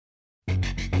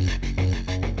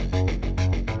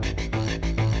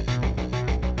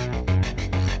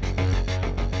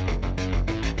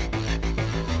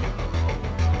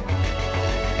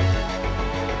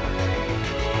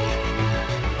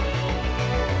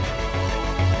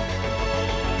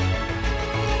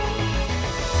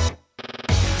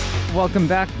Welcome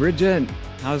back, Bridget.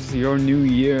 How's your new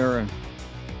year?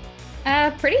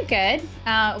 Pretty good.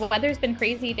 Weather's been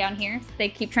crazy down here. They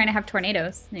keep trying to have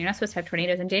tornadoes. You're not supposed to have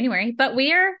tornadoes in January, but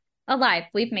we're alive.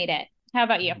 We've made it. How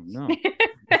about you? Oh,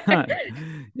 no.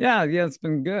 Yeah, it's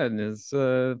been good. It's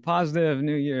a positive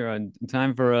new year and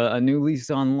time for a new lease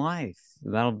on life.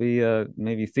 That'll be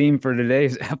maybe theme for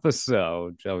today's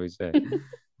episode, shall we say.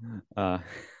 Uh,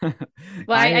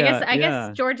 Well, I guess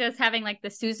yeah. Georgia's having like the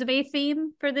Suzume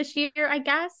theme for this year, I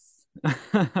guess.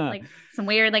 Like some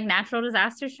weird like natural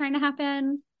disasters trying to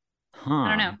happen. I don't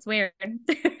Huh. know. It's weird.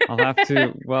 I'll have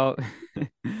to, well,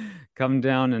 come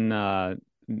down and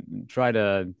try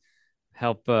to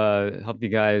help you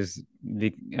guys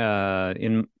be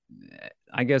in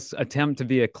I guess attempt to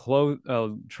be a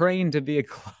train to be a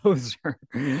closer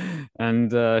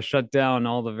and shut down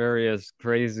all the various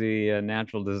crazy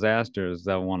natural disasters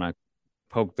that want to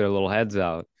poke their little heads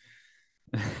out.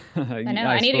 I know.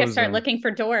 I I need to go suppose start looking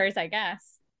for doors, I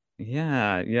guess.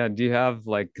 yeah, do you have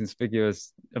like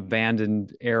conspicuous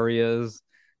abandoned areas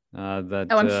Oh, that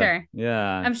I'm sure.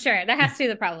 yeah, I'm sure. That has to be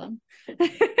the problem.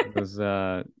 those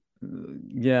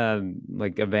yeah,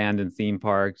 like abandoned theme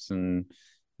parks and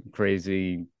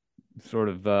crazy sort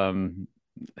of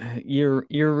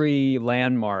eerie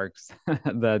landmarks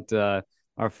that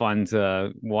are fun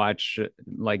to watch,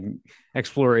 like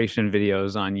exploration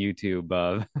videos on YouTube,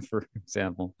 for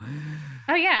example.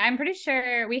 Oh yeah, I'm pretty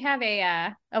sure we have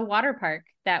a water park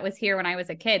that was here when I was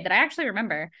a kid that I actually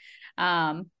remember.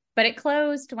 But it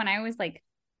closed when I was like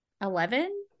 11,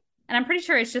 and I'm pretty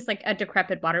sure it's just like a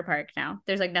decrepit water park now.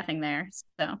 There's like nothing there.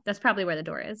 So that's probably where the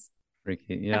door is.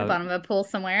 Freaky. At the Yeah, bottom of a pool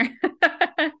somewhere.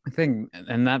 I think,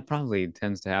 and that probably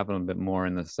tends to happen a bit more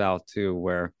in the South too,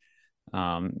 where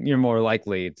you're more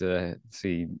likely to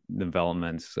see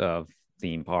developments of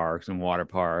theme parks and water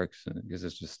parks because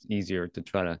it's just easier to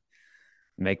try to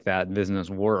make that business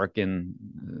work in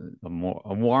a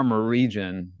warmer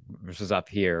region versus up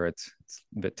here. It's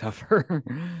a bit tougher.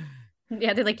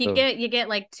 Yeah, they're like So you get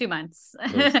like 2 months.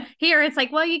 those Here it's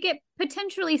like, well, you get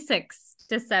potentially 6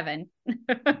 to 7.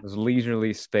 those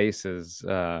leisurely spaces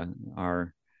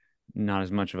are not as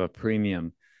much of a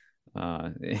premium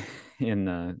uh, in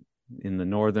the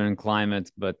northern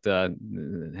climates, but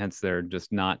hence they're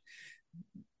just not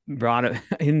brought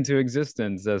into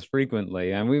existence as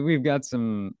frequently. And we've got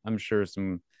some, I'm sure,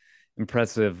 some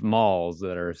impressive malls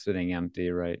that are sitting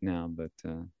empty right now. But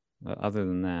other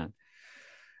than that,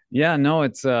 yeah, no,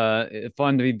 it's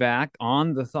fun to be back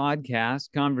on the Thodcast,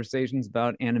 conversations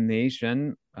about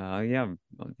animation. Yeah,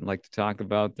 I'd like to talk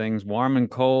about things warm and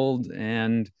cold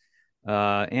and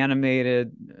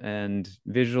animated and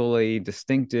visually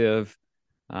distinctive.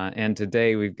 And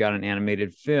today we've got an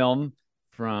animated film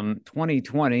from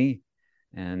 2020,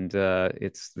 and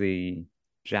it's the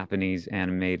Japanese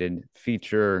animated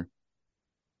feature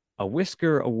A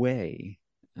Whisker Away,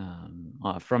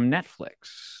 from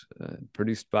Netflix,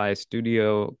 produced by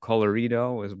Studio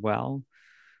Colorido as well,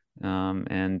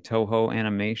 and Toho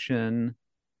Animation,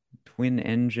 Twin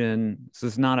Engine. This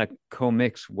is not a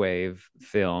comics wave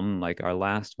film like our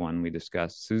last one we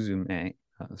discussed, Suzume.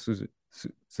 Suzu,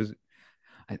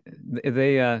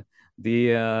 they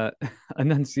the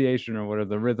enunciation or whatever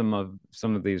the rhythm of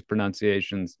some of these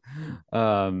pronunciations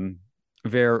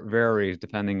varies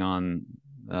depending on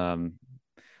um,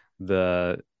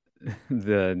 the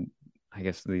the I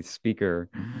guess the speaker.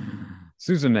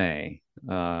 Suzume.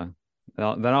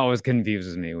 That always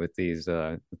confuses me with these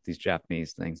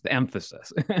Japanese things. The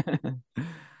emphasis.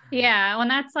 Yeah, when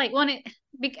that's like when it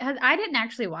because I didn't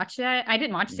actually watch that. I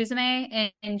didn't watch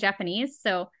Suzume in Japanese,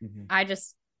 so Mhm. I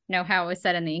just know how it was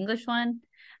said in the English one.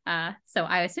 So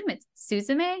I assume it's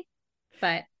Suzume,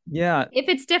 but Yeah, if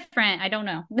it's different, I don't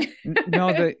know.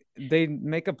 no, they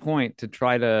make a point to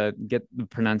try to get the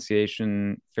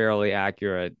pronunciation fairly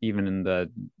accurate, even in the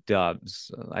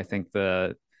dubs. I think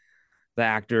the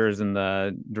actors and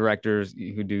the directors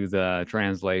who do the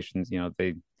translations,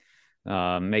 they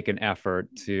make an effort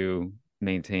to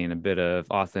maintain a bit of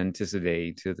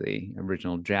authenticity to the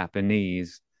original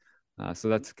Japanese. So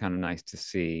that's kind of nice to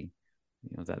see,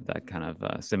 that kind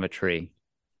of symmetry.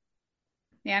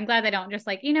 Yeah, I'm glad they don't just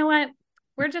like, you know what?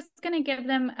 We're just gonna give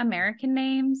them American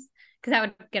names because that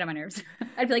would get on my nerves.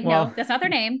 I'd be like, Well, no, that's not their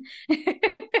name.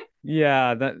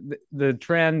 yeah, that the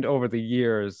trend over the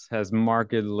years has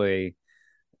markedly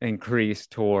increase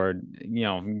toward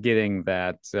getting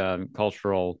that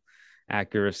cultural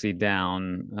accuracy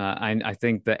down. I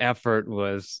think the effort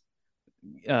was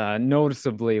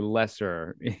noticeably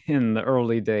lesser in the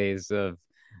early days of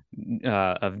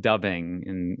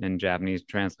dubbing in Japanese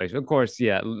translation. Of course,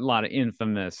 yeah, a lot of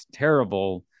infamous,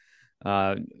 terrible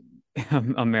uh,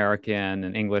 American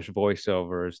and English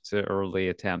voiceovers to early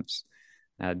attempts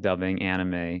at dubbing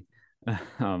anime.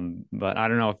 But I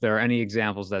don't know if there are any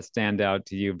examples that stand out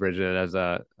to you, Bridget, as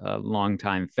a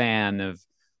longtime fan of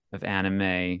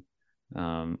anime.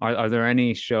 Are there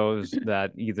any shows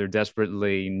that either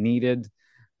desperately needed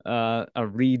a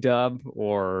redub,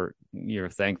 or you're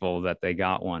thankful that they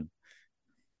got one?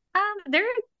 There,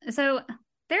 so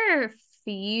there are a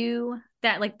few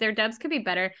that like their dubs could be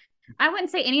better. I wouldn't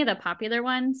say any of the popular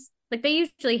ones. Like they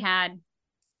usually had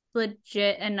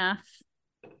legit enough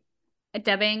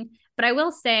dubbing, but I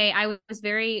will say I was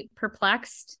very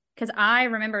perplexed because I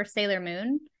remember Sailor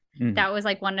Moon. Mhm. That was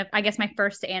like one of, I guess, my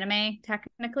first anime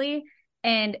technically.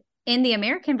 And in the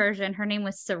American version, her name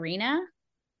was Serena.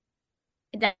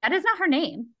 That is not her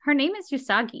name. Her name is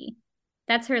Usagi.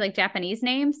 That's her like Japanese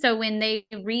name. So when they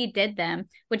redid them,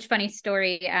 which funny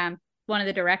story, one of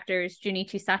the directors,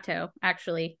 Junichi Sato,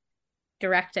 actually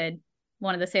directed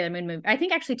one of the Sailor Moon movies. I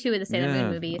think actually two of the Sailor Moon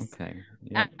Yeah. movies. Okay.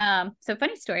 Yep. So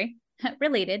funny story,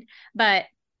 related, but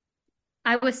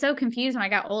I was so confused when I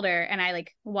got older and I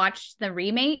like watched the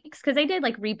remakes because they did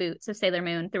like reboots of Sailor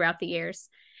Moon throughout the years.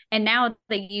 And now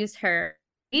they use her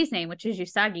name, which is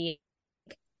Usagi.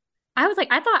 I was like,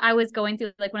 I thought I was going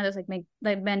through like one of those like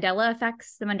Mandela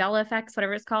effects, the Mandela effects,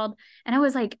 whatever it's called. And I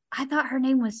was like, I thought her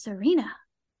name was Serena.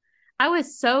 I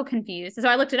was so confused. So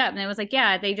I looked it up and it was like,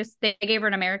 yeah, they gave her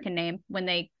an American name when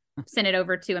they sent it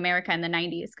over to America in the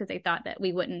 90s because they thought that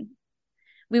we wouldn't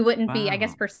be, I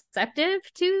guess, Wow. perceptive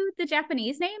to the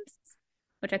Japanese names,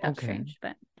 which I thought Okay. strange,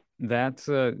 but That's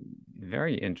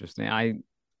very interesting. I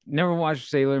never watched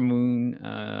Sailor Moon,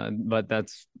 but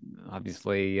that's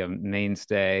obviously a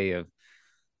mainstay of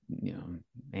you know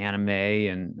anime,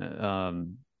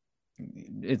 and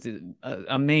it's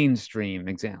a mainstream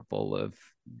example of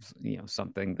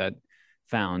something that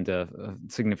found a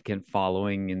significant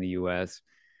following in the U.S.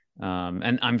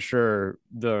 And I'm sure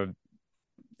the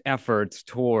efforts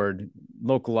toward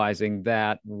localizing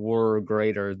that were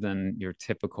greater than your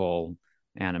typical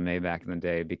anime back in the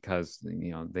day, because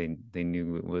they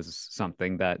knew it was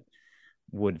something that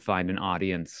would find an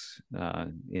audience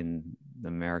in the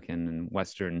American and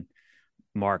Western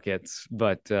markets.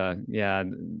 But yeah,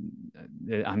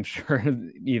 I'm sure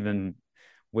even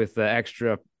with the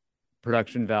extra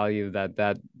production value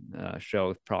that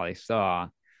show probably saw,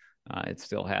 it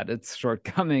still had its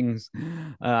shortcomings.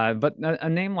 But a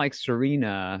name like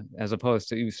Serena, as opposed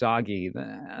to Usagi,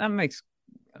 that makes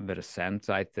a bit of sense.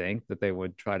 I think that they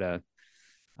would try to,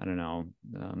 I don't know,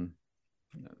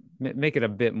 make it a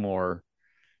bit more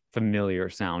familiar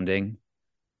sounding.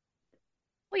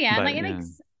 well, yeah, and like But it yeah,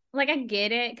 makes like I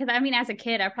get it because I mean, as a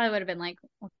kid, I probably would have been like,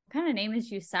 what kind of name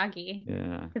is Usagi?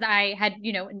 yeah, Because I had,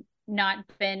 not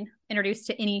been introduced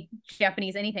to any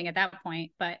Japanese anything at that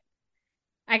point. But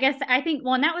I guess I think,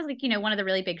 well, and that was like, one of the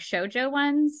really big shoujo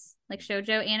ones, like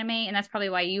shoujo anime, and that's probably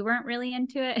why you weren't really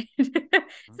into it.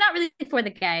 It's not really for the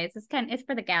guys. It's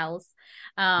for the gals.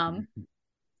 Um,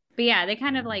 but yeah, they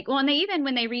kind of yeah. like, well, and they even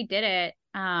when they redid it,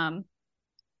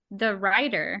 the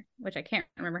writer, which I can't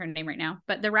remember her name right now,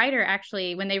 but the writer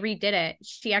actually, when they redid it,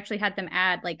 she actually had them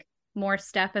add like more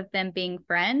stuff of them being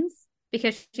friends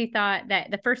because she thought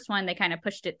that the first one they kind of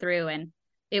pushed it through and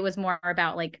it was more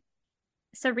about like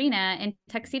Serena and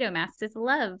Tuxedo Masks is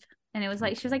love. And it was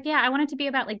like, she was Okay. like, yeah, I want it to be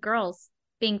about like girls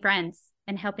being friends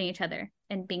and helping each other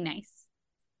and being nice.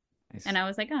 And Nice. I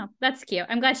was like, oh, that's cute.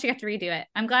 I'm glad she got to redo it.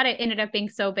 I'm glad it ended up being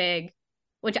so big,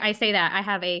 which I say that I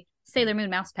have a Sailor Moon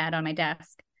mouse pad on my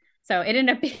desk. So it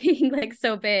ended up being like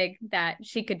so big that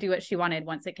she could do what she wanted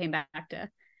once it came back to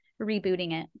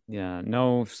rebooting it. Yeah,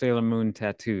 no Sailor Moon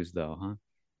tattoos though, huh?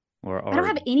 I don't Or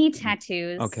have any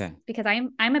tattoos okay. because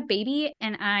I'm a baby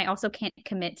and I also can't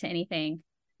commit to anything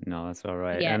No, that's all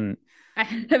right. yet. And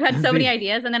I've had so many the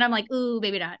ideas and then I'm like, ooh,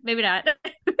 maybe not, maybe not.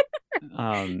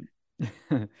 um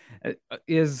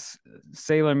is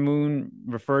Sailor Moon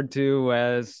referred to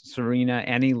as Serena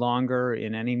any longer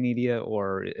in any media,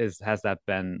 or is has that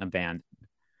been abandoned?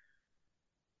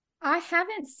 I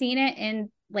haven't seen it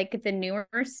in like the newer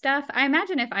stuff. I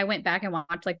imagine if I went back and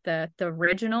watched like the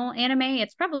original anime,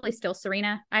 it's probably still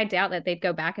Serena. I doubt that they'd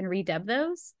go back and redub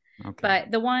those. Okay.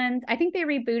 But the ones I think they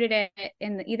rebooted it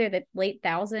in either the late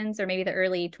thousands or maybe the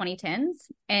early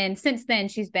 2010s. And since then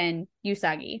she's been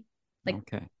Usagi. Like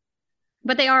Okay.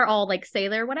 But they are all like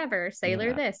sailor whatever, sailor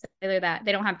Yeah, this, sailor that.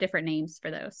 They don't have different names for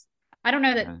those. I don't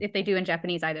know that yeah. if they do in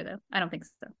Japanese either, though. I don't think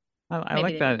so. I Maybe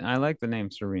like they do. that. I like the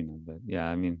name Serena, but yeah,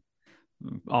 I mean,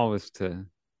 always to,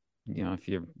 if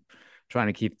you're trying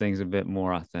to keep things a bit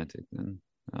more authentic, then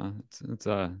it's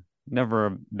a never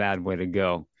a bad way to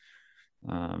go.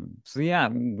 So yeah,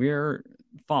 we're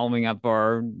following up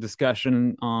our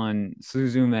discussion on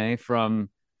Suzume from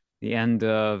the end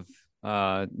of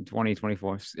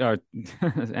 2024 or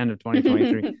end of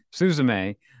 2023.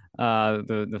 Suzume,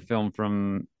 the film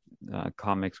from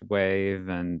Comics Wave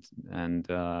and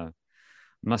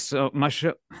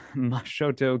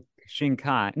Mashoto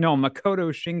Shinkai. No, Makoto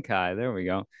Shinkai. There we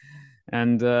go.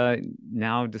 And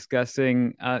now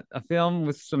discussing a film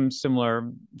with some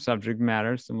similar subject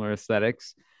matter, similar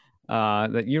aesthetics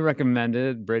that you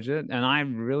recommended, Bridget, and I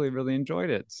really, really enjoyed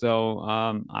it. So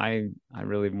I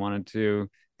really wanted to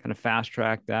kind of fast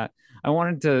track that.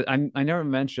 I never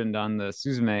mentioned on the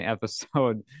Suzume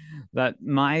episode that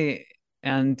my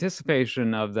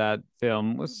anticipation of that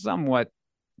film was somewhat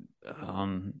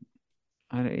um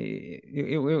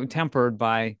it tempered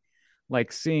by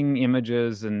like seeing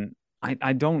images, and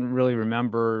I don't really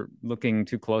remember looking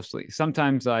too closely.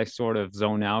 Sometimes I sort of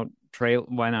zone out trail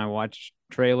when I watch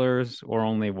trailers or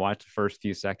only watch the first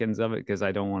few seconds of it because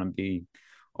I don't want to be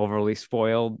overly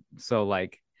spoiled. So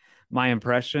like my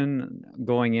impression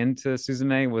going into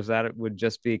Suzume was that it would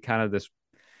just be kind of this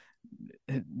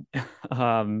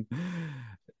um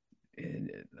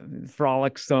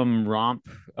frolicsome romp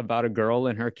about a girl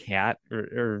and her cat,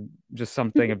 or just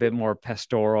something a bit more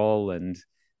pastoral and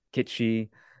kitschy.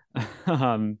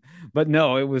 um, but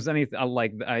no, it was anything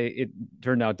like it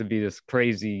turned out to be this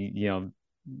crazy,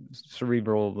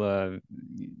 cerebral,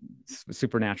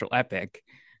 supernatural epic.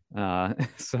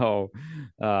 So,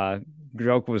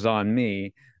 joke was on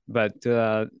me. But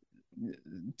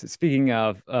speaking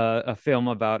of a film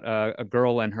about a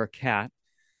girl and her cat,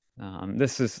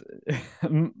 this is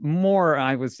more,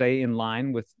 I would say, in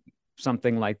line with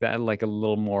something like that, like a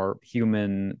little more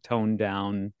human, toned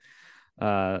down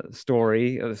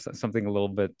story, something a little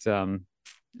bit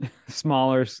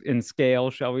smaller in scale,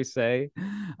 shall we say,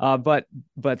 but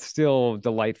still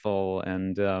delightful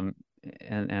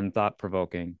and thought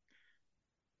provoking.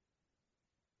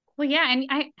 Well, yeah,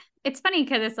 and it's funny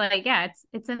because it's like, yeah,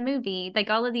 it's a movie. Like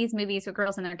all of these movies with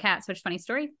girls and their cats, which funny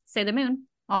story, Sailor Moon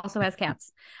also has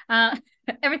cats. Uh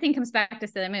everything comes back to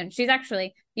Sailor Moon. She's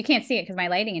actually, you can't see it because my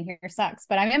lighting in here sucks,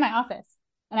 but I'm in my office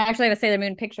and I actually have a Sailor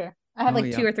Moon picture. I have Oh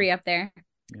like two yeah, or three up there.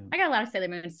 yeah. I got a lot of Sailor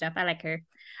Moon stuff. I like her.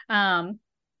 Um,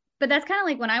 but that's kind of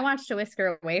like when I watched A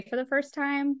Whisker Away for the first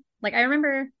time. Like I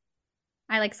remember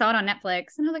I like saw it on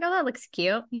Netflix and I was like, oh, that looks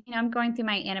cute. I'm going through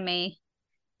my anime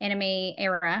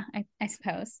era, I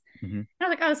suppose. Hmm. And I was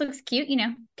like, oh, this looks cute,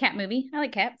 cat movie. I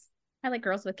like cats. I like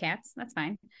girls with cats. That's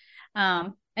fine.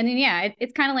 And then yeah,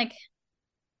 it's kind of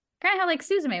how like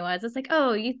Suzume was. It's like,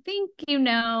 oh, you think and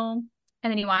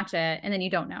then you watch it, and then you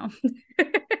don't know.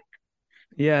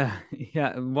 Yeah,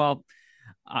 yeah. Well,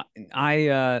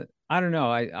 I I don't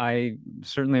know. I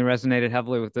certainly resonated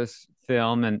heavily with this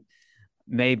film, and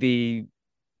maybe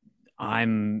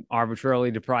I'm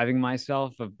arbitrarily depriving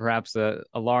myself of perhaps a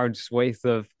large swathe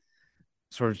of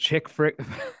sort of chick flick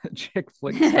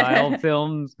style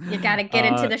films. You got to get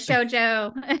into Uh, the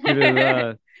shojo. due to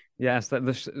the yes, the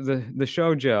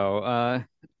shoujo.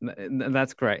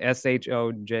 That's correct.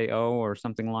 SHOJO or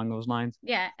something along those lines.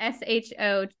 Yeah,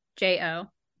 SHOJO.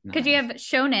 Because you have Nice.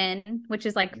 shonen, which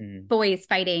is like Mm, boys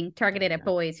fighting, targeted at okay.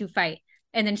 boys who fight,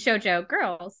 and then shojo,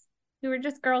 girls who are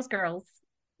just girls.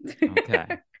 Okay. But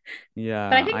I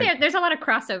Yeah, think there's a lot of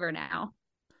crossover now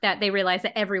that they realize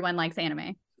that everyone likes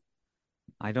anime.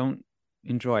 I don't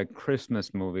enjoy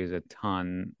Christmas movies a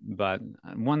ton, but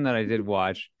one that I did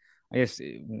watch, I guess,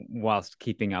 whilst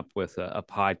keeping up with a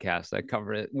podcast that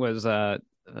covered it, was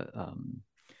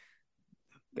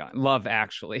Love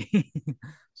Actually.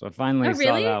 So I finally Oh, saw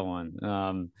really? that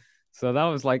one. So that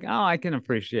was like, oh, I can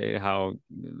appreciate how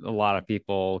a lot of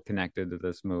people connected to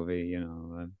this movie.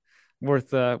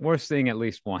 Worth seeing at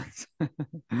least once.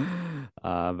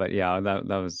 But yeah, that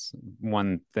was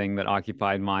one thing that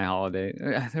occupied my holiday.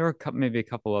 There were maybe a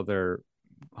couple other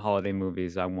holiday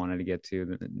movies I wanted to get to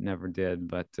that never did,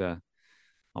 but I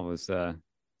was I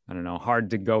don't know,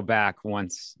 hard to go back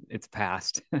once it's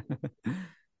passed.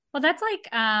 Well, that's like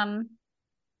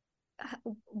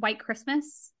White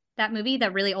Christmas, that movie,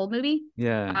 that really old movie.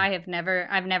 Yeah. I've never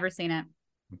seen it.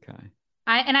 Okay.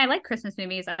 I like Christmas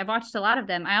movies. I've watched a lot of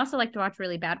them. I also like to watch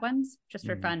really bad ones just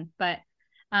for Mhm. fun. But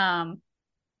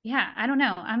yeah, I don't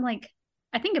know. I'm like,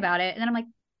 I think about it and then I'm like,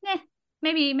 nah.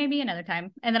 maybe another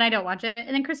time. And then I don't watch it.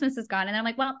 And then Christmas is gone. And I'm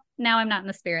like, well, now I'm not in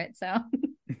the spirit. So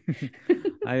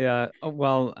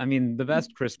Well, I mean, the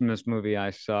best Christmas movie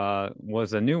I saw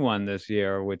was a new one this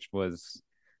year, which was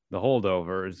The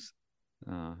Holdovers.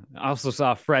 I also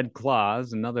saw Fred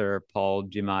Claus, another Paul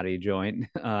Giamatti joint.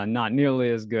 Not nearly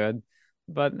as good,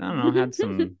 but I don't know, had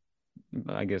some,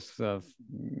 I guess,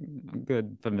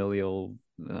 good familial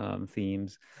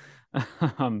themes.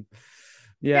 um,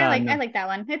 yeah, yeah, I no, like that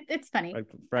one. It's funny. I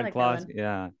Fred like that Claus, one.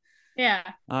 yeah. Yeah.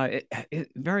 It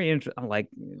very interesting. Like,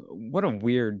 what a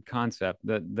weird concept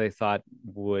that they thought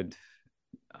would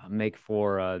make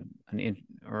for an in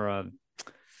or a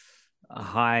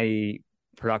high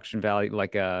production value.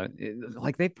 Like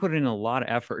they put in a lot of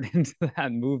effort into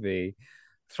that movie,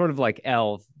 sort of like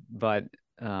Elf, but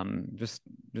just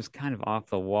kind of off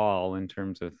the wall in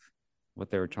terms of what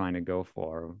they were trying to go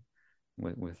for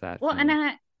with that Well, and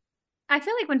film. I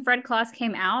feel like when Fred Claus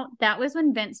came out, that was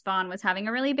when Vince Vaughn was having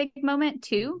a really big moment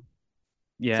too.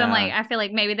 So I'm Yeah, like, I feel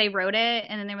like maybe they wrote it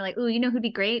and then they were like, "Ooh, you know who'd be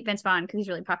great? Vince Vaughn, because he's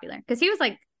really popular." Because he was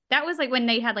like, that was like when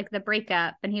they had like the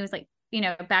breakup, and he was like,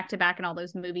 back to back in all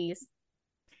those movies.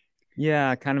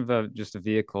 yeah, kind of just a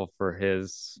vehicle for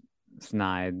his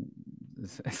snide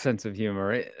sense of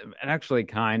humor. It actually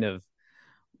kind of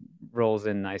rolls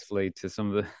in nicely to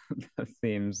some of the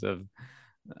themes of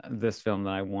this film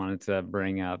that I wanted to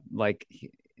bring up. Like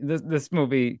this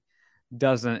movie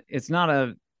doesn't. It's not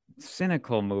a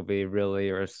cynical movie really,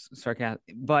 or a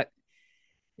sarcastic, but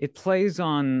it plays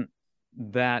on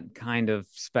that kind of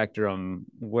spectrum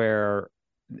where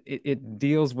it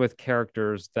deals with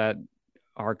characters that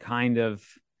are kind of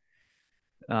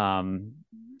um,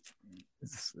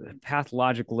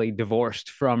 pathologically divorced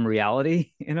from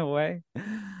reality in a way.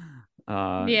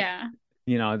 Uh, Yeah.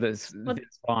 this Well,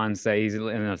 Vaughn says in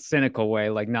a cynical way,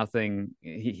 like nothing,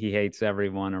 he hates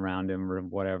everyone around him or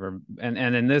whatever. And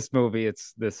in this movie,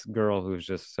 it's this girl who's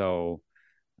just so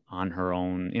on her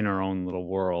own, in her own little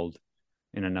world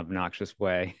in an obnoxious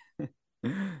way.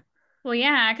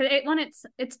 yeah, because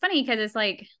it's funny because it's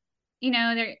like,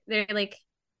 they're like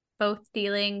both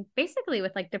dealing basically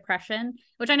with like depression,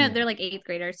 which I know Yeah. they're like eighth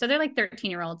graders, so they're like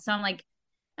 13-year-olds. So I'm like,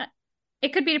 uh,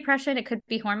 it could be depression, it could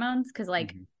be hormones, because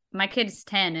like Mhm. my kid's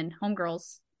 10 and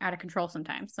homegirl's out of control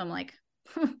sometimes. So I'm like,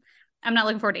 I'm not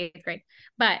looking forward to eighth grade,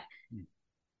 but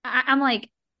I'm like,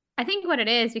 I think what it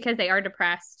is because they are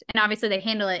depressed and obviously they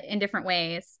handle it in different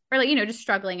ways, or like, just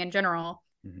struggling in general.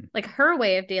 Mhm. Like her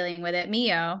way of dealing with it,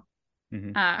 Mio,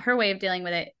 Mhm. her way of dealing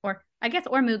with it, or I guess,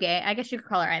 or Muge, I guess you could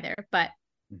call her either, but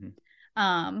Mhm.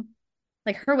 um,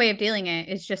 like her way of dealing it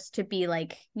is just to be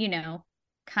like,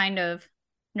 kind of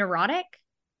neurotic.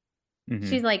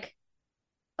 She's Mhm. like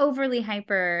overly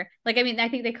hyper. Like, I mean, I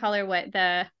think they call her what,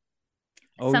 the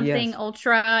Oh something yes.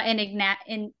 ultra Yeah,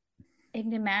 enigmatic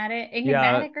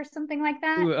or something like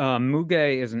that.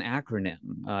 Muge is an acronym,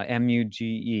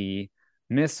 Muge,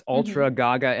 Miss Mm-hmm. Ultra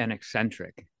Gaga and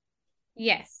Eccentric.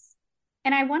 Yes.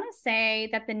 And I want to say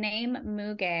that the name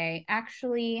Muge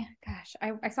actually, gosh,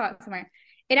 I saw it somewhere.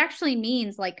 It actually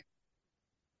means like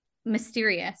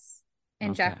mysterious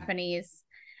in Okay. Japanese,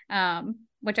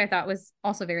 which I thought was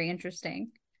also very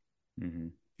interesting. Hmm.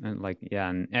 And like, yeah,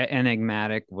 and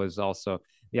Enigmatic was also,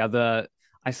 yeah,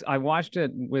 I watched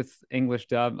it with English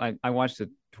dub. I watched it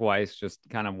twice, just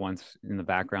kind of once in the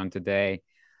background today,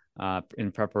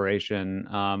 in preparation.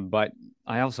 But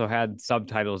I also had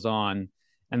subtitles on,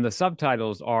 and the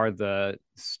subtitles are the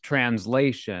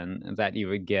translation that you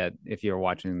would get if you're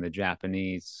watching the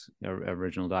Japanese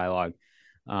original dialogue.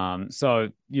 So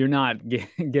you're not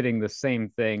getting the same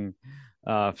thing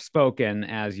spoken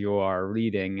as you are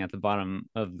reading at the bottom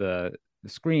of the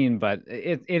screen, but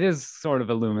it is sort of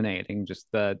illuminating just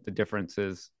the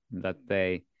differences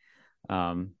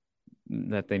um,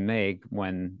 that they make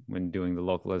when doing the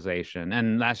localization,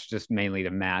 and that's just mainly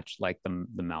to match like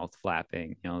the mouth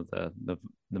flapping, the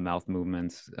mouth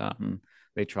movements.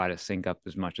 They try to sync up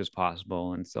as much as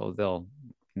possible, and so they'll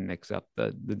mix up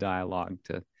the dialogue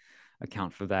to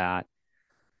account for that.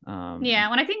 Um, Yeah,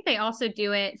 when I think they also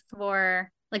do it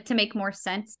for like to make more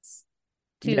sense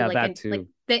to yeah, like that in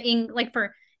like too. like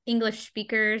for English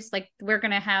speakers, like we're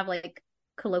gonna have like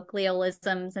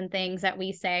colloquialisms and things that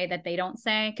we say that they don't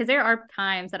say. Because there are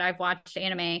times that I've watched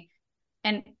anime,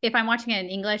 and if I'm watching it in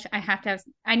English,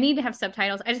 I need to have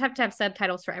subtitles. I just have to have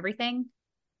subtitles for everything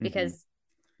Hmm. because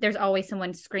there's always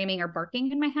someone screaming or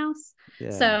barking in my house.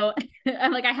 Yeah, So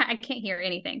I'm like, I can't hear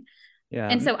anything. yeah.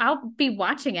 And so I'll be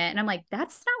watching it and I'm like,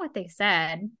 that's not what they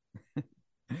said.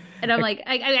 And I'm like,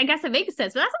 I guess it makes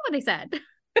sense, but that's not what they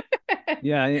said.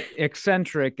 Yeah,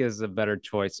 eccentric is a better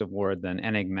choice of word than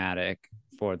enigmatic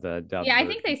for the dub Yeah, I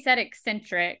think they version. said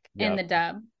eccentric in Yep. the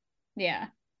dub. Yeah.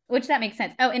 Which that makes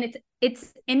sense. Oh, and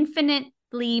it's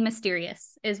infinitely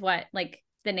mysterious is what like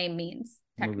the name means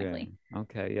Muge. technically.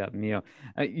 Okay, yeah, Mio.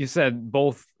 You said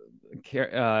both.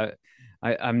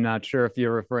 I'm not sure if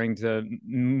you're referring to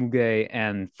Muge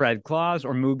and Fred Claus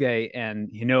or Muge and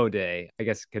Hinode. I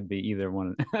guess it could be either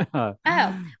one. Oh,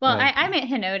 well, Uh, I meant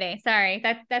Hinode. Sorry.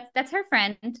 That's her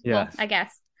friend. Well, yes. I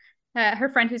guess. Her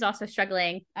friend who's also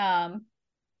struggling. But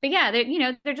yeah,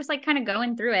 they're just like kind of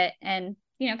going through it and,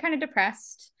 kind of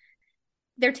depressed.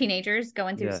 They're teenagers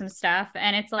going through some Yes. stuff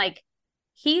and it's like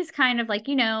he's kind of like,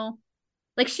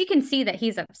 like she can see that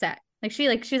he's upset. She's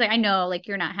like, I know, like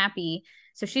you're not happy.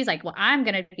 So she's like, well, I'm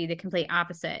gonna be the complete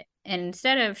opposite. And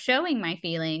instead of showing my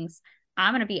feelings,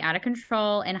 I'm gonna be out of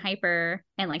control and hyper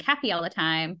and like happy all the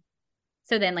time.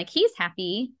 So then like he's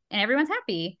happy and everyone's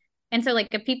happy. And so like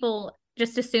if people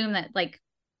just assume that like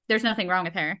there's nothing wrong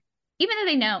with her, even though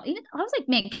they know, even I was like,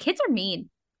 man, kids are mean.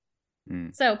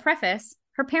 Mm. So preface,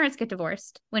 her parents get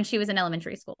divorced when she was in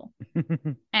elementary school.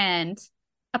 And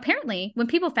apparently, when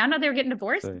people found out they were getting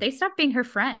divorced, So, they stopped being her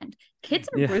friend. Kids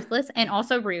are yeah. ruthless and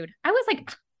also rude. I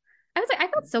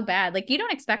felt so bad. Like, you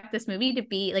don't expect this movie to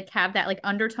be like have that like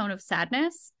undertone of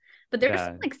sadness, but there's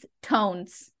some Yeah. like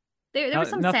tones. There No, were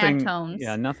some sad nothing, yeah,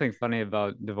 tones. nothing funny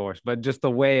about divorce, but just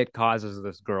the way it causes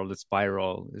this girl to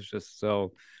spiral is just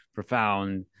so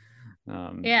profound.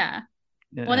 Um, Yeah.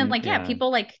 Well, then and like yeah, yeah,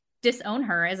 people like disown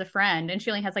her as a friend, and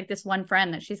she only has like this one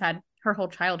friend that she's had her whole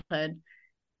childhood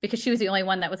because she was the only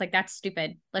one that was like, "That's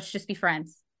stupid. Let's just be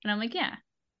friends." And I'm like, yeah.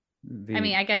 I the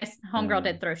mean, I guess Homegirl uh,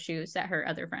 did throw shoes at her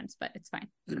other friends, but it's fine.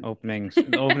 the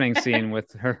opening scene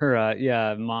with her,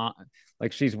 yeah, mom,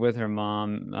 like she's with her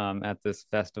mom at this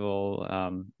festival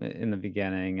in the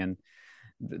beginning, and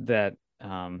that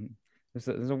there's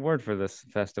a word for this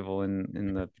festival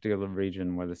in the particular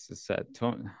region where this is set. Is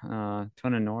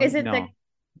Tonanori? it the No,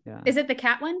 yeah. is it the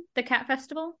cat one? The cat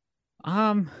festival?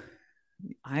 Um,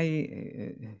 I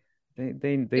It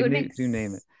they would make do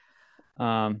name it.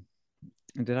 Um,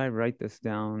 did I write this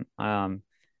down?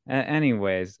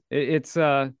 Anyways, it's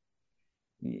yeah,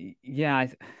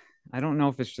 I don't know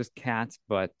if it's just cats,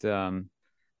 but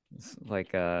it's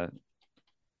like it's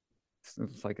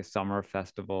like a summer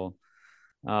festival.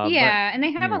 But Yeah, and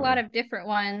they have a lot anyway, of different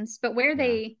ones, but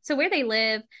yeah. where they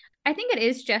live, I think it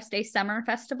is just a summer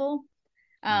festival.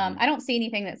 Hmm. I don't see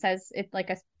anything that says it's like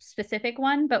a specific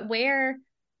one, but where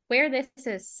this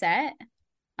is set,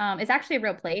 is actually a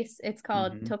real place. It's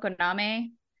called Hmm.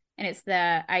 Tokoname, and it's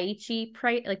the Aichi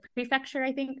prefecture,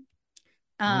 I think.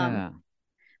 Um, Yeah.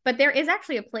 but there is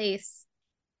actually a place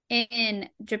in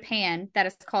Japan that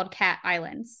is called Cat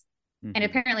Islands, and Hmm.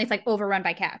 apparently it's like overrun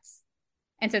by cats.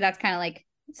 And so that's kind of like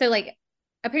so like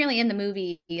apparently in the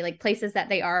movie like places that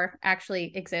they are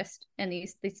actually exist in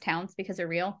these towns because they're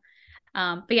real.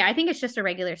 But yeah, I think it's just a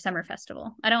regular summer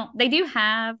festival. I don't they do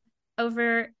have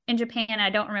over in Japan, I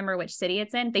don't remember which city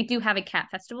it's in. They do have a cat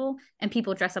festival and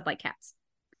people dress up like cats.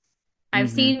 Hmm.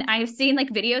 I've seen like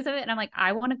videos of it and I'm like,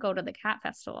 I want to go to the cat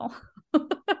festival.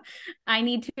 I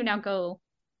need to now go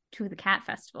to the cat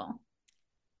festival.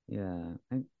 Yeah.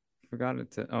 I forgot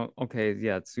it to. Oh, okay.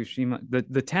 Yeah, Tsushima,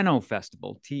 the Tenno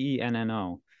Festival,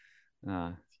 Tenno.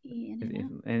 Uh,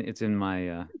 and it's in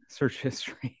my search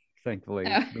history. Thankfully,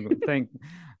 Oh. thank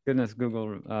goodness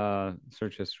Google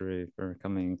search history for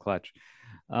coming in clutch.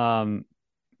 Um,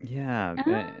 yeah,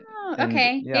 Oh, and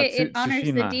okay. yeah, It honors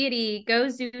the Tsushima. deity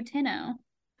Gozu Tenno.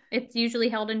 It's usually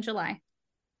held in July.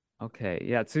 Okay,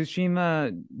 yeah,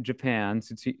 Tsushima, Japan,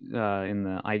 in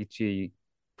the Aichi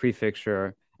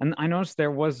prefecture. And I noticed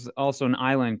there was also an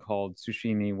island called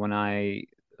Tsushimi when I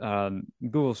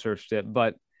Google searched it.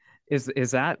 But is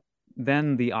that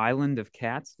then the island of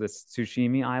cats, this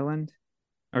Tsushimi Island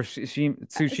or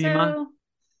Tsushima? So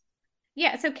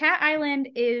yeah, so Cat Island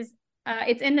is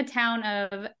it's in the town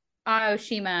of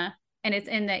Aoshima and it's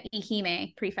in the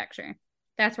Ehime prefecture.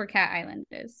 That's where Cat Island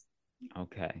is.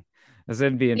 Okay, this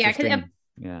would be Yeah, because interesting.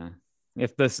 Yeah,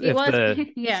 if this it if was the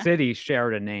yeah. city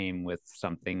shared a name with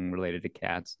something related to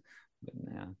cats. But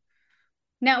yeah.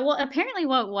 Now, well, apparently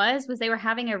what it was they were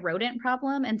having a rodent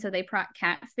problem, and so they brought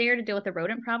cats there to deal with the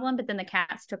rodent problem, but then the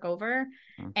cats took over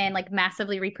and Okay. like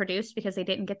massively reproduced because they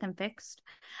didn't get them fixed.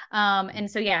 And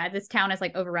so yeah, this town is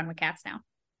like overrun with cats now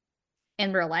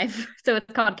in real life. So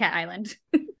it's called Cat Island.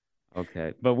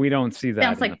 Okay, but we don't see that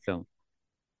Sounds in the like film.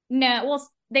 no, well,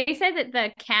 they said that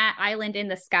the cat island in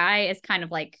the sky is kind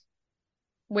of like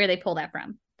where they pull that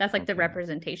from. That's like the Okay.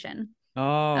 representation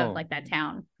of Oh, like that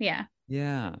town. Yeah.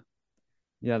 yeah.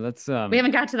 Yeah, that's We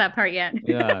haven't got to that part yet.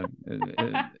 yeah,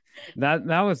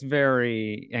 that was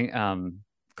very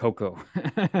Coco.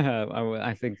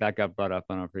 I think that got brought up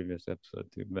on our previous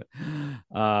episode too, but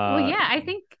Well, uh, yeah, I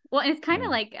think well, it's kind yeah.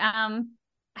 of like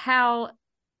how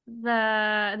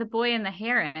the boy and the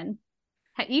heron.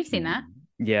 You've seen that.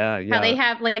 Yeah, How they yeah,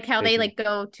 have like how they Stacey. like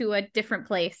go to a different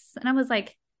place. And I was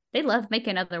like, they love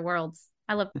making other worlds.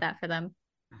 I love that for them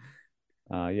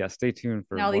Yeah, stay tuned in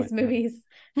for all boy. these movies.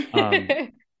 Um,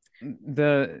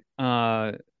 the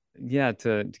yeah,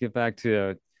 to get back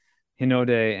to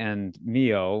Hinode and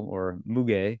Mio or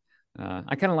Muge.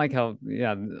 I kind of like how,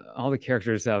 yeah, all the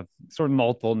characters have sort of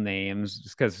multiple names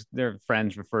just because their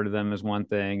friends refer to them as one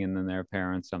thing and then their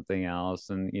parents something else.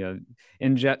 And,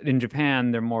 in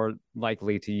Japan, they're more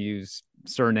likely to use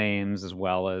surnames as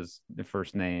well as the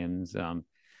first names.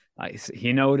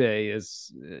 Hinode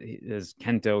is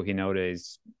Kento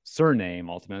Hinode's surname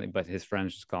ultimately, but his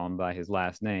friends just call him by his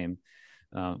last name,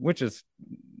 which is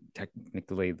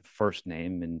technically the first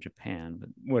name in Japan, but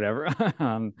whatever.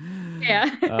 Yeah.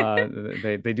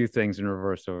 They do things in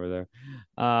reverse over there.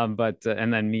 But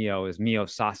and then Mio is Mio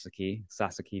Sasaki,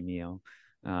 Sasaki Mio,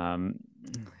 um,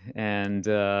 and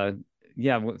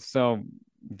yeah, so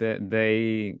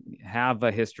they have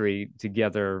a history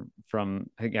together from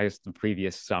I guess the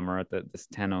previous summer at this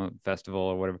Tenno festival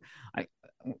or whatever. I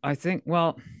I think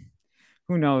well,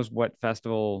 who knows what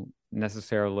festival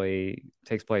necessarily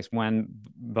takes place when,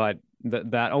 but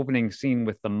that opening scene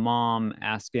with the mom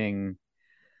asking,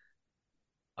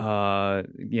 do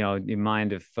you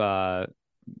mind if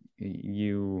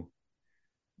you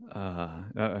uh,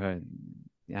 uh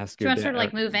ask She your wants her dad? to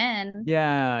like move in.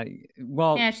 Yeah,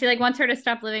 well, Yeah, she like wants her to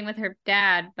stop living with her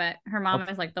dad, but her mom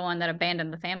okay, is like the one that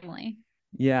abandoned the family.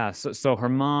 yeah. So her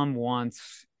mom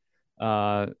wants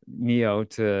Neo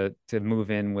to move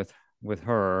in with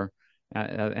her,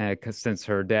 because since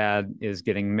her dad is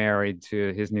getting married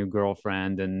to his new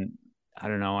girlfriend, and I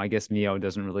don't know, I guess Neo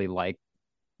doesn't really like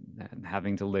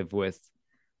having to live with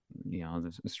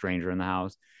the stranger in the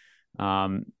house.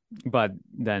 Um, but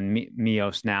then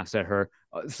Mio snaps at her.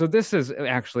 So this is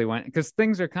actually when, because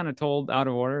things are kind of told out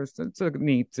of order. It's a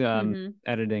neat Mm-hmm.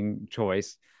 editing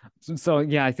choice. So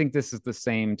yeah, I think this is the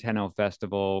same Tenno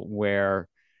festival where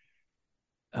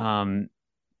um,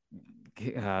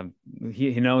 uh,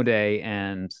 Hinode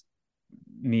and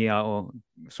Mio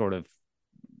sort of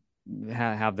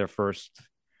have their first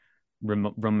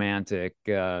romantic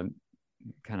kind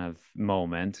of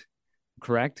moment,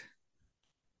 correct?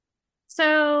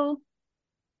 So,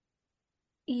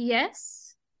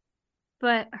 yes,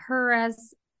 but her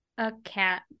as a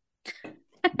cat.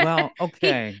 Well, he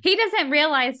okay. he doesn't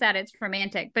realize that it's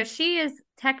romantic, but she is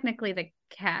technically the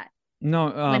cat No,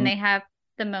 when they have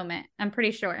the moment. I'm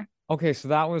pretty sure. okay, so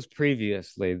that was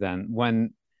previously then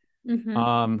when Mm-hmm.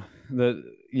 um the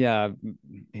yeah,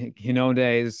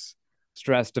 Hinode's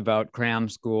stressed about cram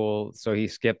school, so he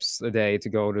skips a day to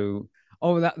go to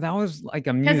that was like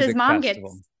a Because his music mom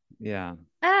festival. gets. Yeah.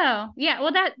 Oh, yeah.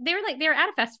 Well, that they were at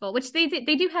a festival, which they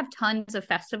do have tons of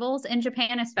festivals in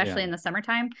Japan, Yeah. especially in the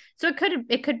summertime. So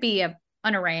it could be an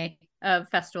array of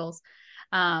festivals.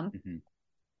 Um, Mhm.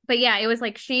 but yeah, it was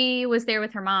like she was there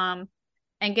with her mom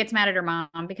and gets mad at her mom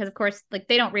because of course like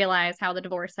they don't realize how the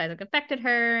divorce has like affected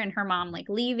her, and her mom like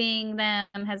leaving them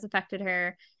has affected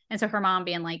her. And so her mom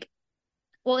being like,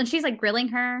 well, and she's like grilling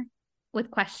her with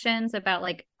questions about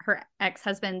like her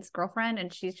ex-husband's girlfriend,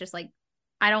 and she's just like,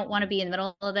 I don't want to be in the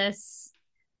middle of this,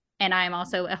 and I'm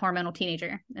also a hormonal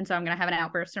teenager, and so I'm going to have an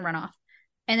outburst and run off.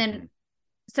 And then Mhm.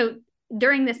 so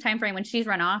during this time frame when she's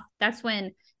run off, that's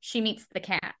when she meets the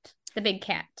cat, the big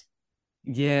cat,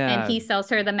 and Yeah, he sells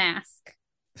her the mask.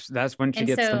 that's when she And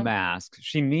gets the so mask.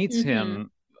 She meets mm-hmm,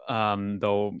 him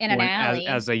though in an when alley.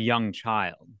 as a young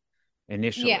child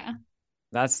initially. Yeah.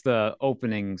 That's the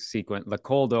opening sequence. The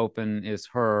cold open is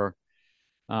her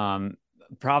um,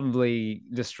 probably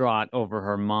distraught over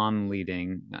her mom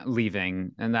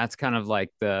leaving, and that's kind of like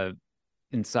the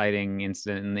inciting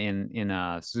incident in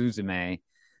Suzume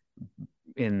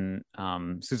in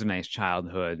Suzume's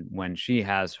childhood when she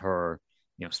has her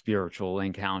spiritual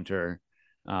encounter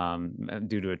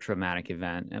due to a traumatic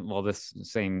event. And well, this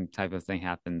same type of thing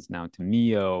happens now to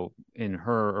Mio in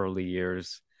her early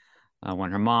years.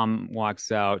 When her mom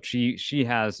walks out, she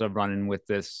has a run-in with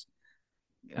this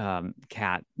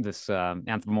cat, this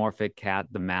anthropomorphic cat,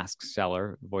 the mask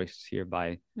seller, voiced here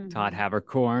by Todd Mm-hmm.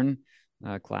 Havercorn,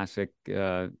 classic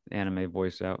anime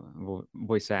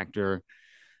voice actor.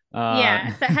 Uh,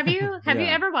 Yeah. So have you yeah,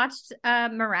 ever watched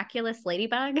Miraculous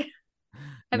Ladybug?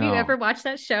 Have you no, ever watched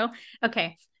that show?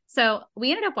 Okay. So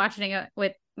we ended up watching it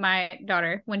with my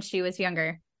daughter when she was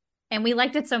younger. And we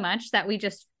liked it so much that we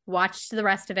just watched the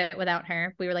rest of it without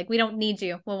her. We were like, we don't need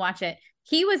you. We'll watch it.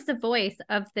 He was the voice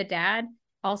of the dad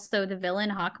also the villain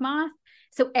Hawkmoth.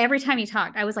 So every time he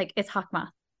talked, I was like, it's Hawkmoth.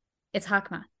 It's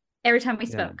Hawkmoth. Every time we Yeah.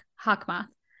 spoke, Hawkmoth.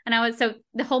 And I was so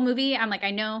the whole movie, I'm like,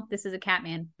 I know this is a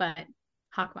Catman, but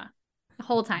Hawkmoth the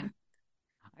whole time.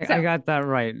 I So got that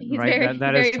right, he's right? very,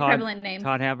 That is very prevalent name.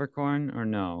 Todd Habercorn or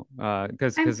no? I'm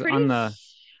Because pretty on the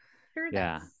sure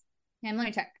yeah that's him. Let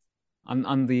me check.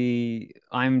 on the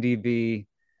IMDb,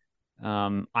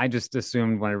 I just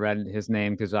assumed when I read his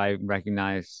name because I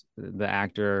recognize the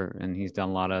actor and he's done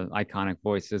a lot of iconic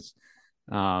voices.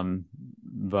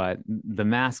 But the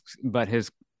masks, but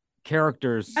his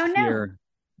characters Oh no. here.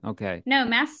 Okay, No,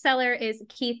 Mass Seller is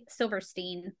Keith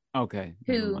Silverstein, okay,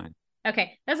 never who mind.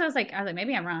 okay, that's what I was like,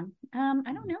 maybe I'm wrong. I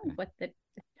don't know Okay, what the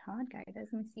Todd guy does.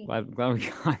 Let me see. glad we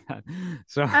got that.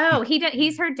 So Oh,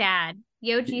 he's her dad,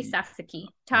 Yoji Sasaki.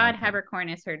 Todd okay,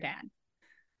 Habercorn is her dad.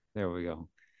 there we go.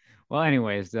 Well,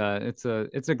 anyways, it's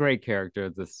a great character,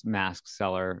 this mask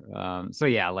seller. So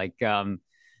yeah, like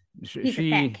He's a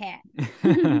fat she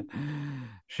cat.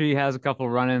 she has a couple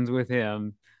run-ins with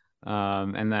him,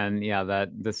 and then yeah, that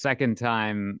the second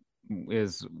time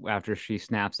is after she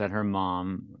snaps at her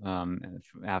mom,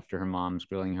 after her mom's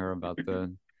grilling her about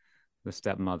the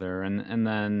stepmother, and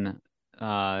then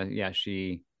yeah,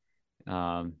 she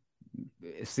um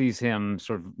sees him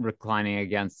sort of reclining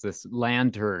against this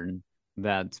lantern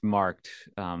that's marked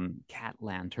cat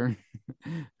lantern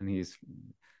and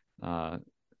uh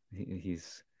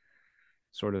he's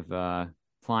sort of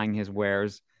plying his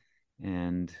wares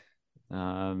and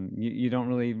you don't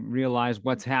really realize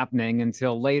what's happening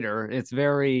until later. It's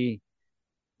very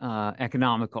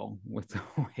economical with the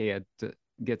way it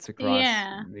gets across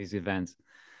Yeah. these events,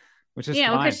 which is Yeah,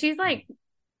 well, because fine. she's like,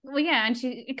 well, yeah, and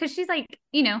because she's like,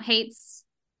 hates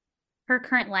her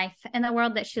current life and the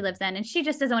world that she lives in, and she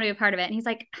just doesn't want to be a part of it. And he's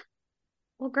like,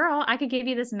 well, girl, I could give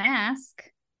you this mask,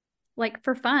 like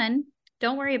for fun.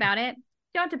 Don't worry about it.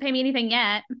 You don't have to pay me anything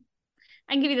yet.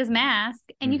 I can give you this mask,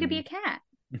 and you could be Hmm. a cat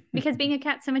because being a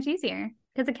cat's so much easier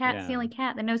because a cat's the Yeah. only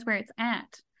cat that knows where it's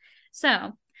at.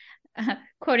 So,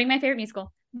 quoting my favorite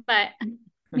musical, but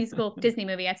musical Disney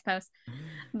movie, I suppose.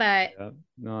 But Yeah.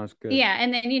 No, that's good. yeah,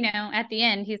 and then at the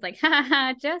end, he's like, "Ha ha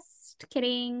ha, just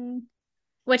kidding."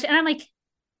 Which, and I'm like,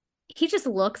 he just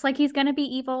looks like he's gonna be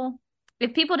evil.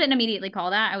 If people didn't immediately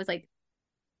call that, I was like,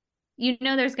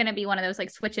 there's gonna be one of those like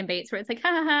switch and baits where it's like, ha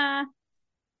ha ha,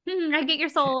 I get your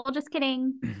soul. Just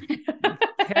kidding.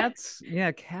 Cats,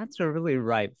 yeah, cats are really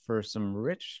ripe for some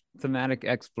rich thematic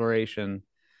exploration.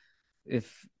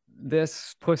 If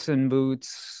this Puss in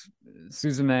Boots,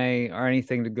 Suzume are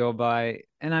anything to go by,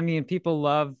 and I mean, people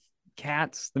love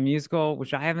Cats, the musical,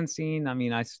 which I haven't seen. I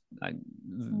mean, The I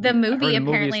heard movie the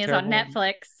movie is apparently is on terrible,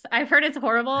 Netflix. I've heard it's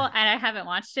horrible and I haven't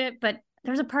watched it, but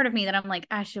there's a part of me that I'm like,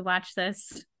 I should watch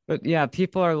this. but yeah,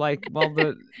 people are like, well,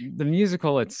 the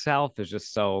musical itself is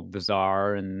just so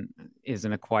bizarre and is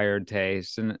an acquired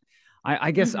taste, and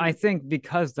I guess I Mm-hmm. think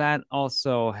because that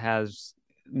also has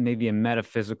maybe a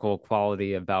metaphysical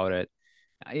quality about it,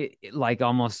 like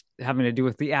almost having to do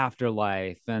with the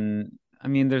afterlife, and I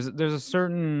mean, there's a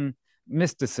certain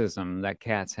mysticism that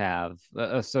cats have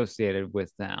associated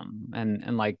with them,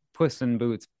 and like Puss in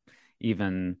Boots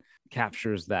even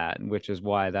captures that, which is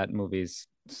why that movie's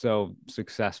so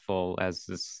successful as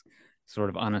this sort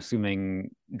of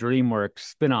unassuming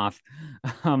DreamWorks spinoff.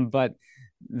 But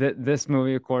this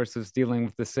movie, of course, is dealing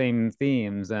with the same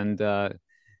themes, and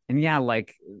yeah,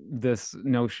 like this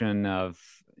notion of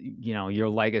your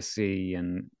legacy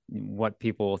and what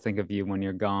people will think of you when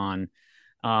you're gone.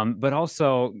 But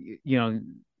also,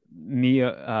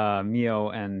 Mio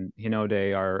and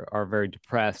Hinode are very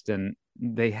depressed, and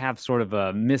they have sort of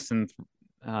a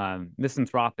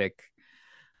misanthropic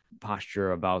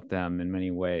posture about them in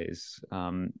many ways.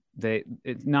 They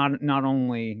it's not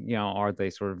only are they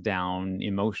sort of down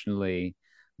emotionally,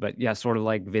 but yeah, sort of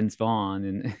like Vince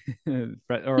Vaughn and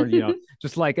or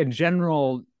just like a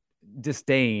general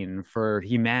disdain for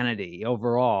humanity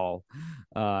overall.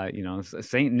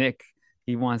 Saint Nick,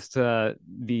 he wants to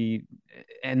be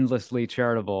endlessly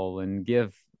charitable and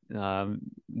give um,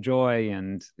 joy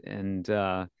and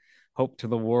hope to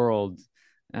the world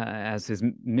as his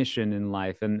mission in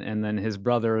life, and then his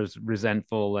brother is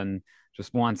resentful and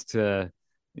just wants to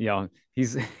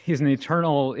he's he's an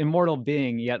eternal immortal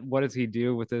being, yet what does he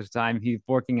do with his time? He's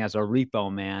working as a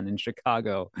repo man in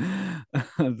Chicago.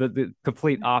 The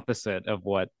complete opposite of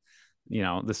what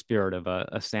the spirit of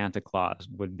a Santa Claus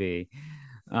would be.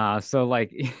 So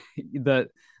like the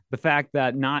the fact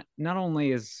that not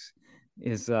only is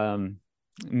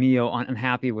Mio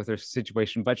unhappy with her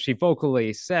situation, but she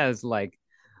vocally says like,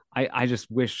 I just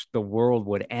wish the world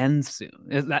would end soon.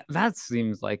 That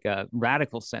seems like a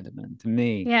radical sentiment to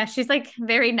me. Yeah, she's like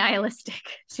very nihilistic.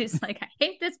 She's like, I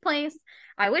hate this place.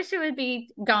 I wish it would be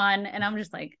gone. And I'm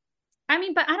just like, I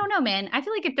mean, but I don't know, man. I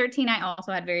feel like at 13, I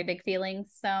also had very big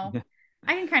feelings. So Yeah.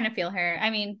 I can kind of feel her. I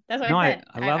mean, that's what No, I said.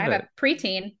 I I love have it. a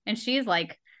preteen and she's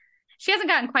like, she hasn't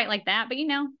gotten quite like that, but she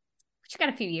got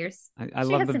a few years. I She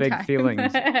love has the some big time.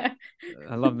 feelings.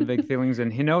 I love the big feelings,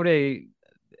 and Hinode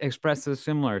expresses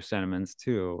similar sentiments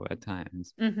too at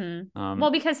times. Well,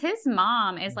 Um, because his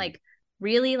mom is like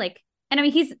really like, and I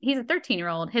mean, he's a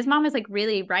 13-year-old. His mom is like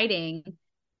really writing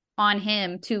on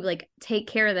him to like take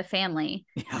care of the family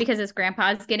yeah. because his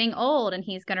grandpa's getting old and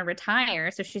he's going to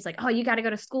retire. So she's like, oh, you got to go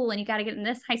to school and you got to get in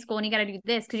this high school and you got to do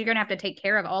this because you're going to have to take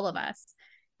care of all of us.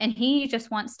 And he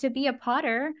just wants to be a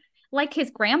potter like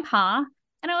his grandpa.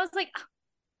 And I was like, oh,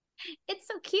 it's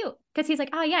so cute because he's like,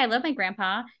 oh, yeah, I love my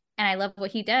grandpa and I love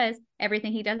what he does.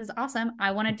 Everything he does is awesome.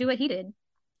 I want to do what he did.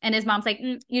 And his mom's like,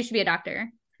 you should be a doctor.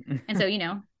 And so,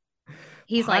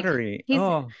 he's like, Pottery. he's,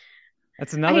 Oh,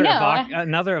 that's I know.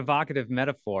 another evocative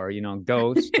metaphor.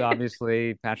 Ghost,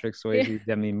 obviously, Patrick Yeah. Swayze,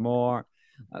 Demi Moore,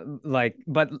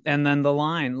 but and then the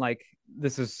line, like,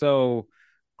 this is so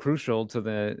crucial to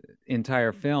the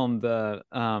entire film. The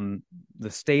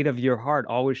state of your heart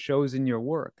always shows in your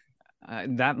work.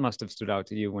 That must have stood out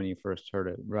to you when you first heard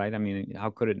it, right? I mean, how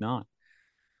could it not?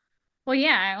 Well,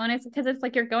 yeah, when it's because it's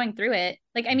like you're going through it.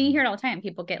 Like, I mean, you hear it all the time.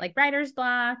 People get like writer's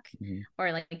block Mhm.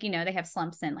 or like, they have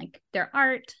slumps in like their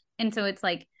art. And so it's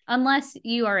like, unless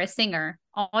you are a singer,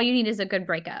 all you need is a good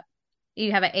breakup.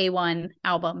 You have an A1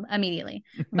 album immediately.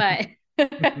 But,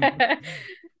 but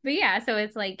yeah, so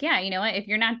it's like, yeah, you know what? If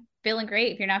you're not feeling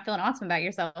great, if you're not feeling awesome about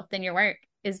yourself, then your work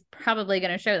is probably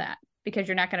going to show that because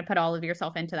you're not going to put all of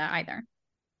yourself into that either.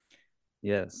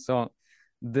 Yes. So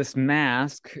this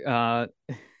mask,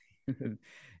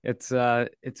 it's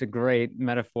a great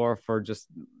metaphor for just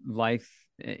life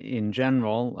in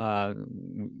general.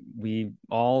 We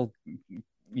all,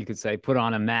 you could say, put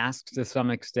on a mask to some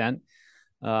extent,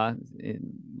 uh,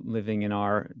 living in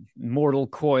our mortal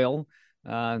coil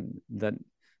that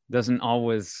doesn't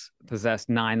always possess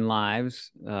nine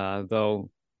lives, though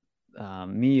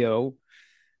Mio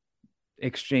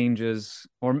exchanges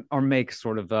or makes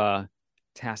sort of a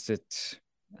tacit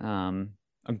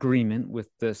agreement with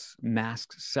this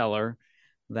mask seller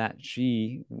that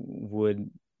she would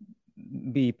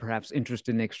be perhaps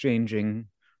interested in exchanging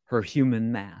her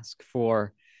human mask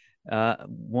for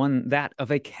one that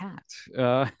of a cat.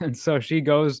 And so she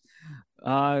goes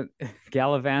uh,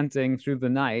 gallivanting through the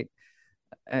night,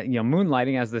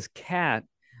 moonlighting as this cat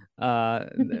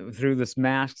through this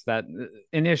mask that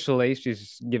initially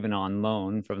she's given on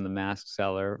loan from the mask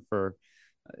seller for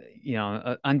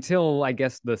until I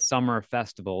guess the summer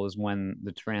festival is when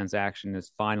the transaction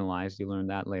is finalized. You learn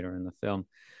that later in the film.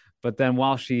 But then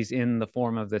while she's in the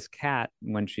form of this cat,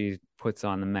 when she puts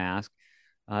on the mask,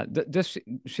 does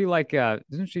she like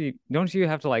doesn't she don't you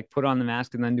have to like put on the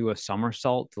mask and then do a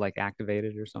somersault to like activate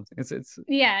it or something? It's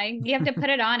Yeah, you have to put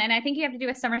it on. And I think you have to do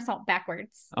a somersault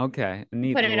backwards. okay, a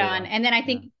neat Put it little on. And then I yeah.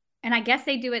 think, and I guess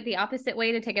they do it the opposite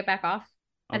way to take it back off.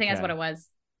 I think that's what Okay. it was.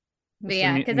 But Just a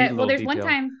yeah, neat, because neat well, little there's one detail.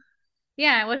 time,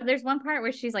 yeah, well, there's one part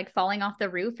where she's like falling off the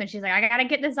roof and she's like, I gotta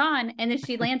get this on. And then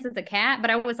she lands as a cat. But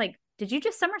I was like, did you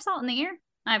just somersault in the air?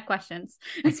 I have questions.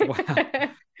 That's wow.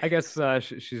 I guess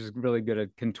she's really good at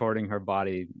contorting her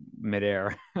body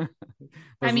midair. I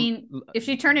Those mean, if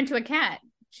she turned into a cat,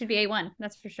 she'd be A1,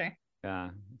 that's for sure.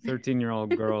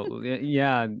 13-year-old girl.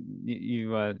 Yeah,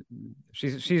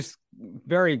 she's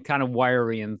very kind of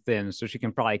wiry and thin, so she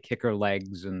can probably kick her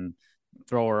legs and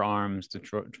throw her arms to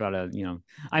try to,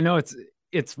 I know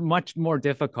it's much more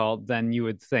difficult than you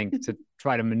would think to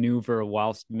try to maneuver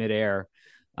whilst midair.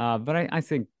 But I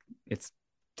think it's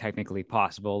technically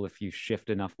possible if you shift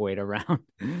enough weight around.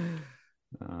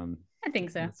 Um, I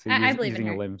think so. let's see, I believe in using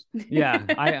your her. limbs. Yeah,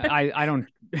 I don't.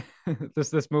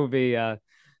 This movie,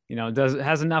 does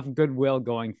has enough goodwill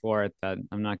going for it that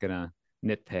I'm not gonna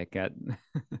nitpick at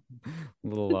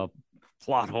little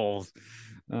plot holes.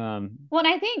 Well, and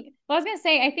I was gonna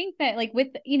say, I think that like with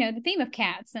the theme of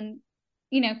cats and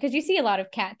because you see a lot of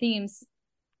cat themes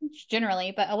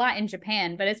generally, but a lot in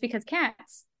Japan, but it's because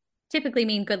cats typically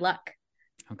mean good luck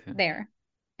okay. there.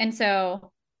 And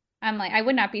so I'm like, I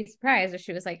would not be surprised if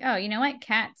she was like, oh, you know what?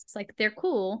 Cats, like, they're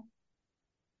cool.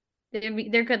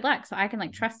 They're good luck. So I can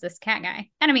like trust this cat guy.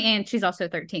 And I mean, and she's also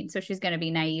 13. So she's going to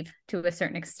be naive to a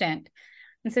certain extent.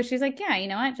 And so she's like, yeah, you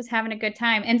know what? Just having a good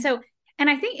time. And so, and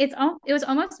I think it was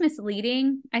almost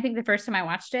misleading. I think the first time I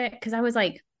watched it, cause I was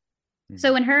like, Mhm.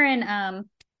 so when her and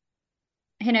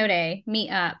Hinode meet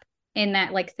up, in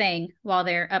that like thing while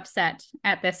they're upset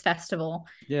at this festival,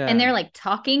 and Yeah. they're like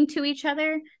talking to each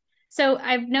other. So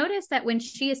I've noticed that when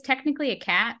she is technically a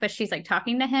cat, but she's like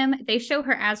talking to him, they show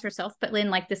her as herself, but in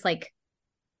like this like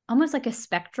almost like a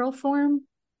spectral form.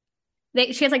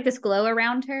 She has like this glow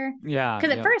around her. Yeah.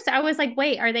 Because at Yeah. first I was like,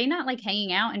 wait, are they not like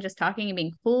hanging out and just talking and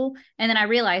being cool? And then I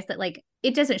realized that like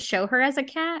it doesn't show her as a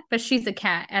cat, but she's a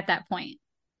cat at that point.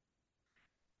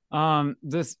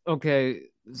 This okay.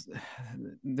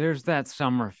 There's that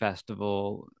summer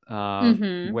festival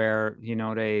Mm-hmm. where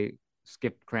they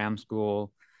skipped cram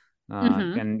school.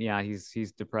 Mm-hmm. And yeah,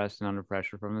 he's depressed and under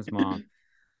pressure from his mom.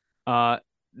 Uh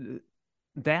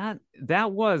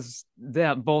that was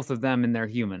that both of them in their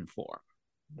human form.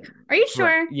 Are you Correct.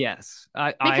 sure? Yes.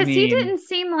 I Because he mean, didn't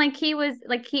seem like he was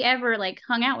like he ever like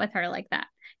hung out with her like that.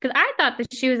 Because I thought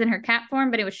that she was in her cat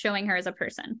form, but it was showing her as a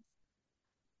person.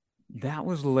 that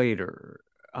was later.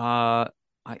 I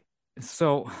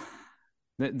so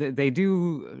they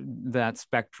do that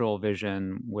spectral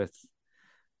vision with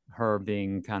her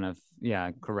being kind of,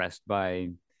 yeah, caressed by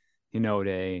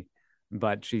Hinode,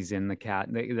 but she's in the cat.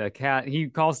 The cat, he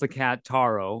calls the cat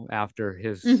Taro after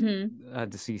his Mm-hmm.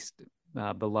 deceased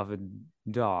beloved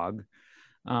dog.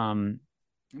 Um,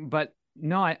 but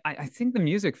no, I think the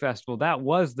music festival, that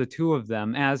was the two of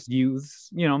them as youths,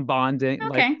 bonding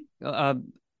like Okay. a,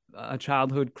 a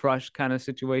childhood crush kind of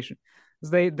situation.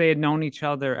 They had known each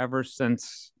other ever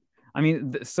since. I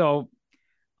mean, so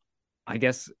I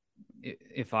guess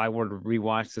if I were to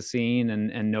rewatch the scene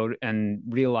and note and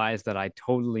realize that I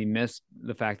totally missed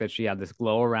the fact that she had this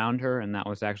glow around her, and that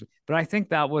was actually, but I think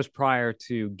that was prior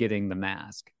to getting the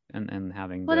mask and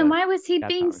having Well, then the why was he cat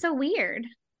being powers. so weird?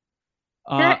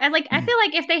 'Cause Uh, I feel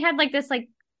like if they had like this like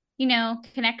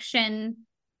connection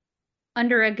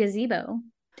under a gazebo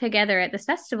together at this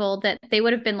festival, that they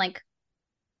would have been like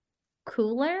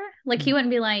cooler. Like he wouldn't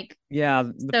be like yeah,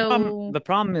 the problem so the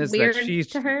problem is that weird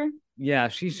to her.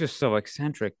 she's just so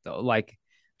eccentric though. Like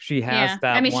she has Yeah. I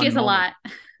that mean, she one is a moment.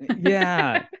 lot.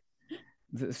 Yeah,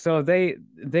 so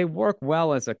they work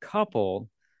well as a couple,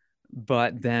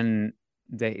 but then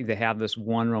they have this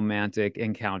one romantic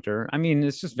encounter. I mean,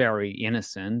 it's just very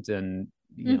innocent and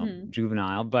Hmm.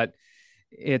 juvenile, but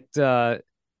it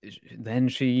then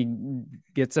she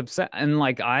gets upset, and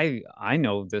like I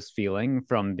know this feeling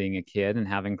from being a kid and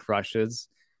having crushes,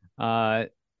 uh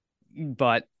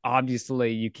but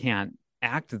obviously you can't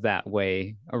act that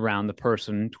way around the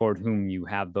person toward whom you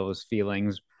have those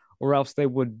feelings, or else they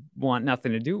would want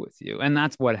nothing to do with you. And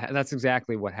that's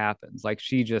exactly what happens. Like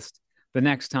she just, the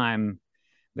next time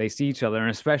they see each other, and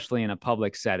especially in a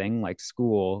public setting like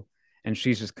school, and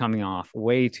she's just coming off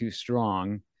way too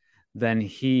strong, then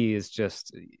he's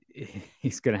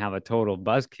going to have a total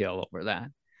buzzkill over that.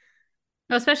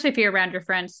 Well, especially if you're around your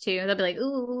friends too. They'll be like,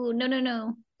 ooh, no, no,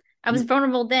 no. I was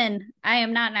vulnerable then. I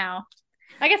am not now.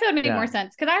 I guess it would make more Yeah.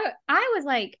 sense because I was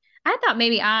like, I thought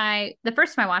maybe the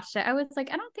first time I watched it, I was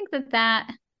like, I don't think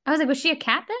that I was like, was she a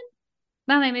cat then?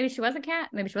 Well, like, maybe she was a cat.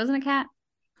 Maybe she wasn't a cat.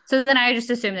 So then I just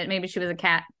assumed that maybe she was a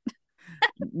cat.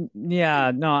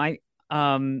 Yeah, no, I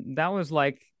that was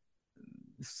like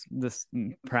this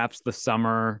perhaps the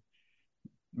summer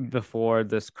before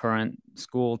this current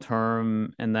school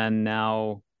term, and then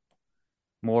now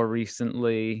more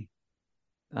recently,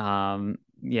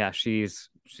 yeah, she's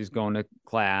going to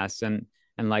class, and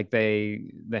like they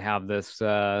have this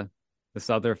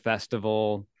other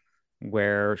festival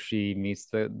where she meets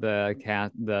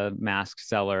the mask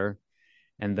seller,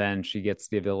 and then she gets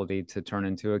the ability to turn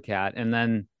into a cat,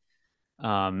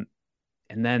 um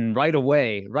and then right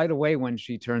away when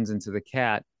she turns into the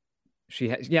cat, she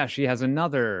has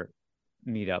another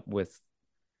meetup with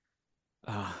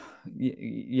uh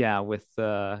yeah, with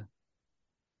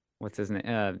what's his name,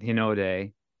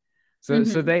 Hinode. So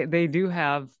Hmm. they do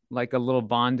have like a little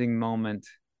bonding moment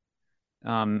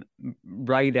um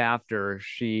right after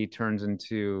she turns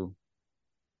into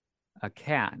a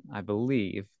cat, I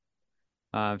believe.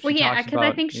 Well, She yeah, talks because I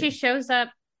about, think she shows up.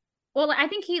 Well, I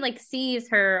think he like sees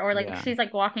her or like yeah, she's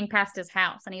like walking past his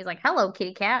house and he's like, "Hello,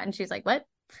 kitty cat," and she's like, "What?"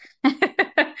 And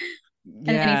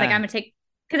then he's like, yeah, "I'm gonna take."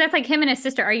 Because that's like him and his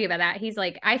sister argue about that. He's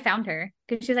like, "I found her,"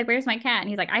 because she's like, "Where's my cat?" And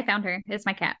he's like, "I found her. It's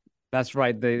my cat. that's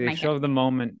right. They My cat." show the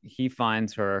moment he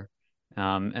finds her,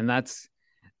 and that's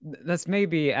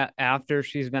maybe after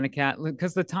she's been a cat,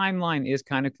 because the timeline is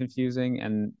kind of confusing,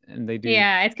 and they do,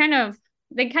 Yeah, it's kind of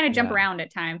they kind of jump yeah. around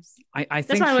at times. I That's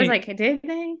think why I was she like, "Did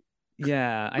they?"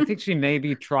 Yeah, I think she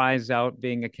maybe tries out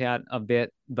being a cat a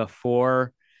bit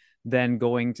before then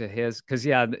going to his, because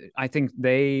yeah, I think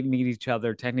they meet each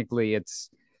other. Technically, it's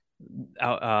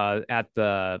at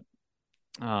the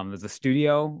the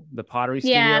studio, the pottery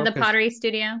Yeah, studio, the because pottery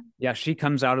studio. yeah, she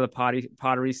comes out of the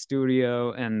pottery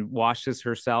studio and washes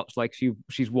herself like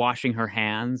she's washing her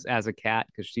hands as a cat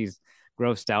because she's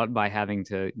grossed out by having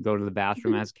to go to the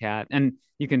bathroom as a cat. And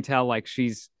you can tell like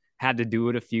she's had to do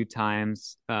it a few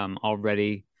times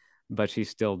already, but she's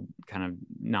still kind of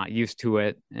not used to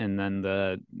it. And then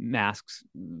the mask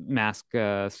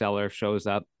seller shows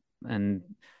up and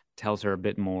tells her a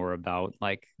bit more about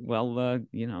like, well,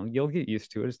 you'll get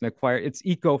used to it. It's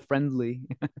eco-friendly.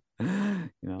 you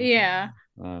know. Yeah.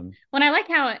 Um, When I like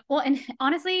how it, well, and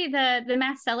honestly, the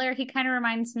mass seller, he kind of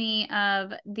reminds me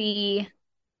of the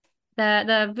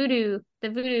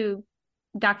voodoo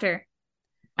doctor.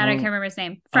 I don't oh, can't remember his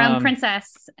name from um,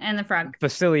 Princess and the Frog.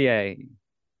 Facilier.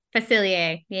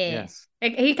 Facilier. Yeah. Yes,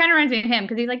 He kind of reminds me of him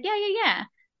because he's like, yeah.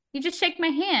 You just shake my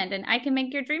hand and I can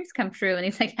make your dreams come true. And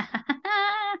he's like,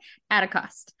 at a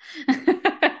cost.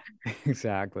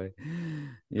 exactly.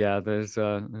 Yeah, there's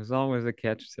always a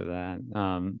catch to that.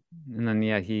 And then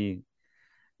yeah, he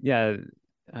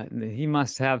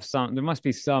must have some. There must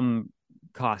be some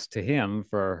cost to him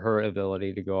for her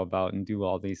ability to go about and do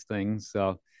all these things.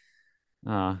 So,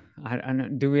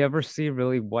 do we ever see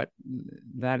really what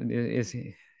that is?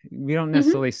 We don't hmm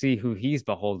necessarily see who he's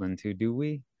beholden to, do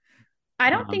we? I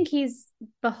don't Um, think he's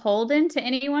beholden to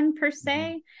anyone per mhm,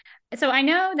 se. So I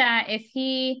know that if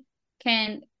he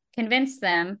can convince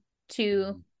them to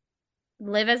mhm,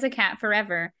 live as a cat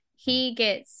forever, he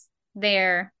gets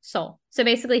their soul. So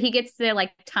basically, he gets the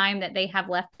like time that they have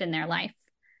left in their life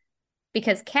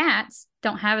because cats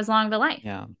don't have as long of a life.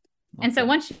 yeah. And so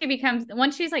Okay.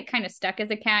 once she's like kind of stuck as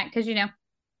a cat, because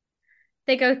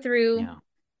they go through Yeah.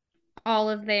 all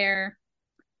of their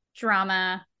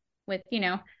drama with,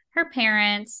 her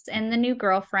parents and the Mhm, new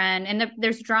girlfriend. And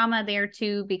there's drama there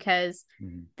too, because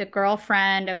mhm, the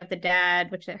girlfriend of the dad,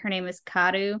 which her name is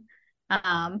Karu,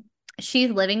 um, she's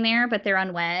living there, but they're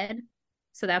unwed.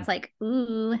 So that's like,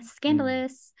 ooh, mhm,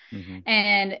 scandalous. mhm.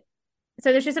 And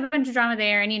so there's just a bunch of drama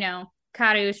there. And,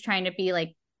 Karu is trying to be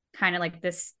like kind of like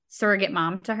this surrogate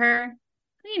mom to her,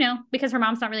 because her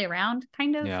mom's not really around,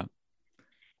 kind of. Yeah.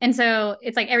 And so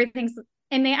it's like everything's,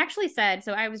 and they actually said,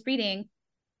 so I was reading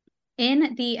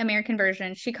in the American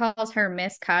version, she calls her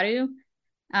Miss Karu,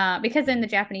 because in the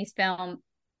Japanese film,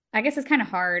 I guess it's kind of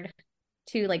hard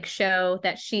to like show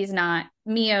that she's not,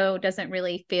 Mio doesn't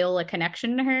really feel a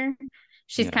connection to her.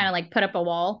 She's Yeah. kind of like put up a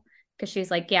wall because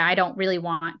she's like, yeah, I don't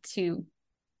want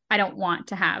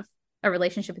to have a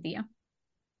relationship with you.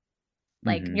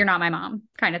 Like, Hmm. you're not my mom,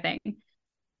 kind of thing.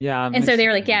 Yeah, And so Miss. they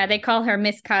were like, yeah, they call her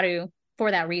Miss Karu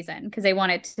for that reason because they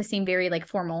want it to seem very like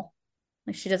formal.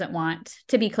 Like she doesn't want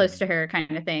to be close Mhm. to her,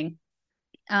 kind of thing.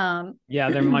 Um, Yeah,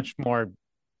 they're much more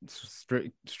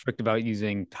strict about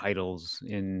using titles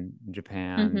in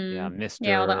Japan. Yeah,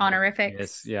 yeah, all the Mr. Miss.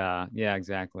 honorifics. Yeah, yeah,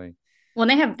 exactly. Well,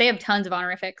 they have tons of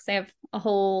honorifics. They have a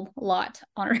whole lot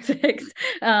honorifics.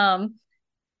 Um,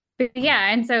 but Wow.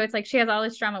 yeah, and so it's like she has all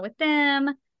this drama with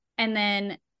them, and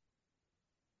then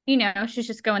she's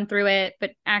just going through it,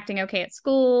 but acting okay at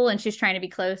school, and she's trying to be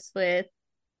close with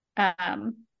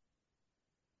um,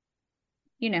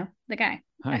 the guy.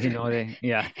 You know they.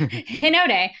 Yeah.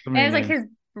 Hinode. So And many it was like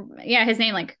names. his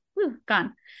name, like, whew,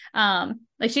 gone.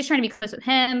 Like she's trying to be close with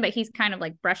him, but he's kind of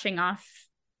like brushing off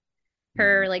Hmm.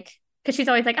 her, like, because she's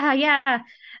always like, ah, yeah,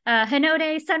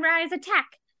 Hinode, sunrise, attack.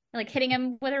 And, like hitting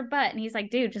him with her butt. And he's like,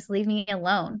 dude, just leave me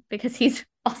alone because he's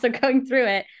also going through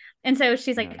it. And so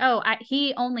she's like, Yeah. oh,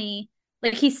 he only,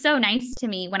 like, he's so nice to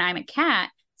me when I'm a cat.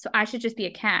 So I should just be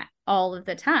a cat all of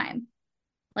the time.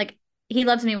 Like, he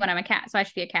loves me when I'm a cat. So I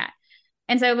should be a cat.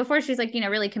 And so before she's like,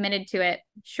 really committed to it,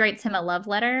 she writes him a love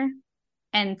letter,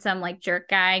 and some like jerk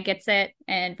guy gets it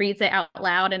and reads it out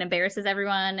loud and embarrasses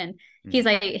everyone. And he's Hmm.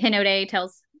 like, Hinode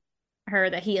tells her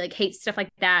that he like hates stuff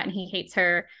like that and he hates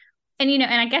her. And and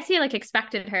I guess he like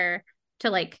expected her to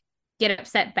like get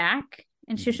upset back.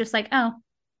 And she was Hmm. just like, oh,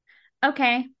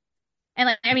 okay. And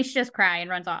like, I mean, she just cry and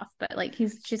runs off, but like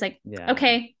she's like, Yeah.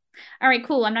 okay, all right,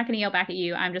 cool. I'm not gonna yell back at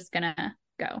you. I'm just gonna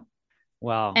go.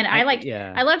 Well, And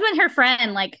yeah. I loved when her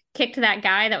friend like kicked that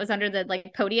guy that was under the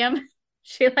like podium.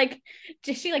 She like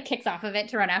kicks off of it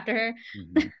to run after her.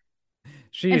 Mhm.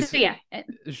 And so She's yeah.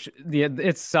 yeah,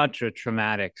 it's such a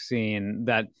traumatic scene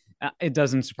that it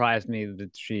doesn't surprise me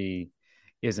that she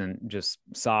isn't just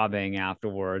sobbing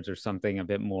afterwards or something a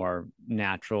bit more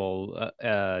natural,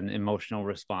 an emotional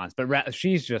response, but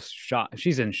she's just shocked.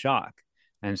 She's in shock,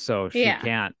 and so she Yeah.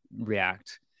 can't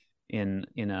react in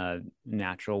a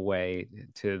natural way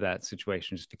to that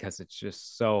situation just because it's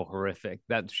just so horrific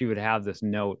that she would have this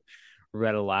note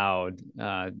read aloud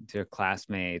to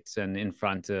classmates and in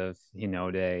front of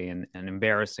Hinode, and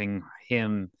embarrassing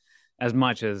him as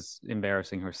much as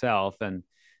embarrassing herself, and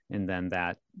then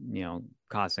that,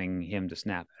 causing him to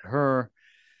snap at her.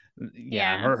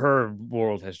 Yeah, Yeah. her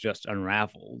world has just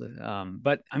unraveled.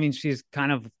 But I mean, she's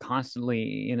kind of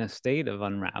constantly in a state of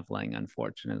unraveling,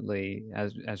 unfortunately,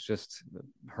 as just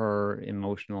her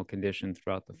emotional condition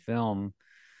throughout the film.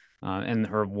 And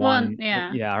her Well, one,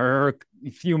 yeah. yeah, her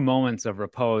few moments of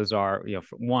repose are,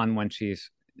 one, when she's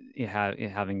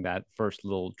having that first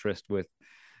little tryst with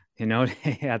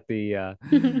Hinode at the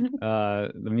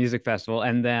music festival,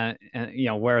 and then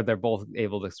where they're both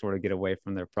able to sort of get away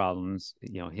from their problems,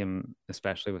 him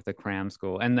especially with the cram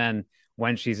school, and then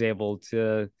when she's able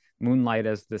to moonlight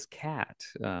as this cat,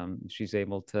 she's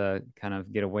able to kind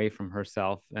of get away from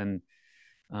herself and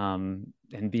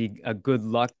be a good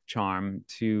luck charm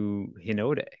to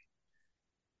Hinode.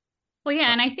 Well,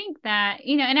 yeah, and I think that,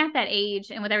 and at that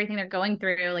age and with everything they're going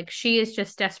through, like she is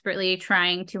just desperately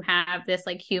trying to have this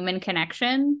like human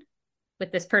connection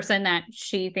with this person that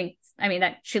she thinks, I mean,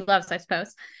 that she loves, I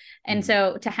suppose. And Mm-hmm.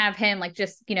 so to have him like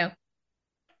just,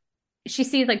 she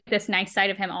sees like this nice side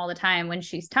of him all the time when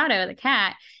she's Tato, the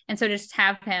cat. And so just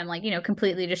have him like,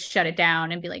 completely just shut it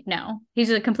down and be like, no, he's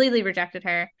just completely rejected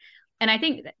her. And I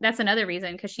think that's another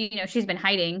reason because she's been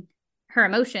hiding her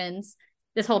emotions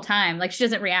this whole time. Like she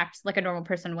doesn't react like a normal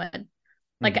person would.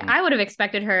 Like Mm-hmm. I would have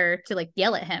expected her to like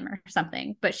yell at him or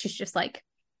something, but she's just like,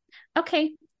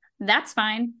 okay, that's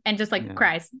fine. And just like Yeah.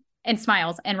 cries and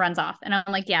smiles and runs off. And I'm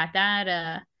like, yeah,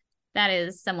 that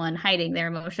is someone hiding their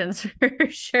emotions for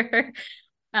sure.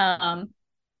 Um,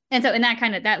 and so, and that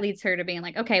kind of that leads her to being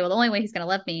like, okay, well, the only way he's gonna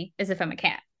love me is if I'm a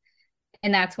cat,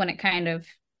 and that's when it kind of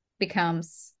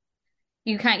becomes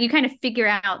you kind of figure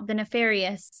out the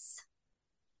nefarious,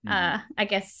 Mm-hmm. I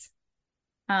guess,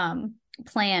 um,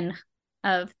 plan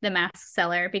of the mask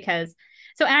seller because.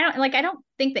 So I don't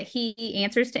think that he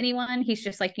answers to anyone. He's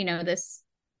just like this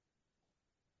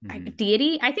Mm-hmm.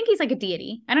 deity. I think he's like a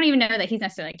deity. I don't even know that he's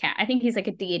necessarily a cat. I think he's like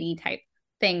a deity type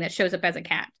thing that shows up as a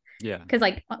cat. Yeah. Because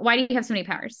like, why do you have so many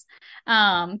powers?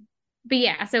 But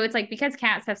yeah, so it's like because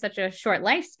cats have such a short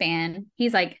lifespan,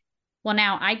 he's like, well,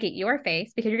 now I get your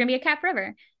face because you're gonna be a cat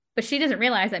forever. But she doesn't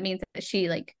realize that means that she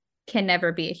like can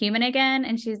never be a human again,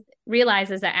 and she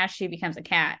realizes that as she becomes a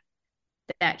cat,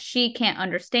 that she can't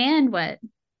understand what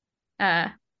uh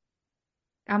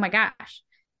oh my gosh,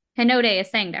 Hinode is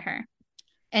saying to her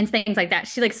and things like that.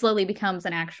 She like slowly becomes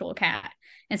an actual cat.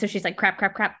 And so she's like, crap,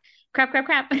 crap, crap, crap, crap,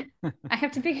 crap. I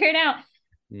have to figure it out.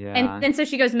 And Yeah. then so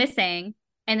she goes missing.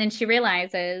 And then she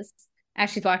realizes as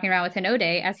she's walking around with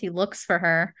Hinode, as he looks for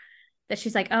her, that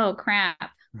she's like, oh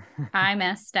crap, I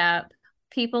messed up.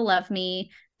 People love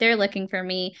me. They're looking for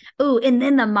me. Oh, and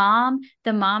then the mom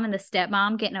and the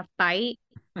stepmom get in a fight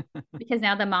because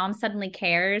now the mom suddenly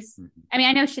cares. Mm-hmm. I mean,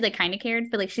 I know she like kind of cared,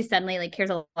 but like she suddenly like cares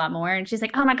a lot more. And she's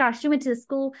like, oh my gosh, you went to the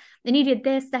school and you did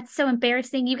this. That's so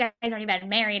embarrassing. You guys aren't even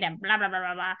married and blah, blah, blah,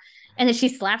 blah, blah. And then she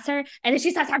slaps her and then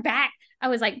she slaps her back. I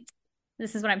was like,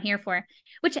 this is what I'm here for.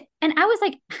 And I was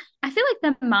like, I feel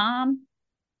like the mom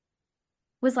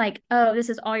was like, oh, this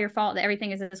is all your fault that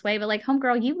everything is this way. But like,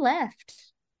 homegirl, you left.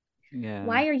 Yeah.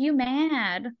 Why are you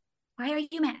mad? Why are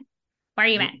you mad? Why are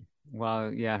you mad?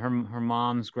 Well, yeah, her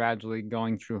mom's gradually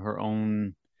going through her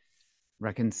own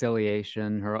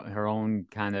reconciliation, her own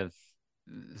kind of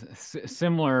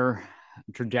similar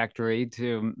trajectory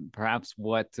to perhaps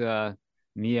what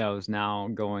Mio's now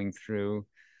going through.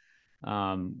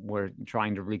 We're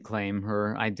trying to reclaim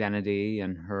her identity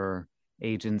and her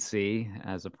agency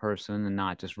as a person and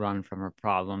not just run from her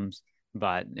problems.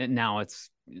 But now it's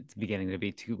beginning to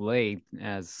be too late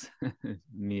as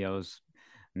Mio's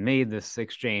made this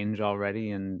exchange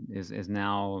already and is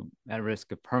now at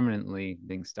risk of permanently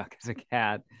being stuck as a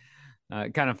cat.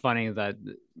 Kind of funny that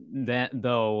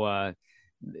though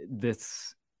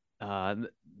this uh,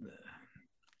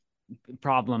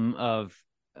 problem of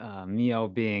Mio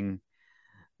being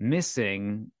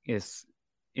missing is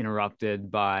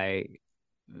interrupted by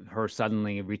her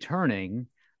suddenly returning,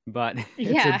 but it's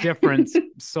a Yeah. different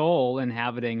soul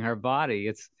inhabiting her body.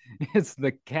 It's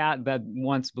the cat that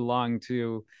once belonged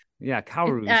to, yeah, It's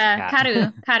Kauru's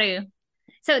cat. Karu.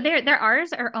 So their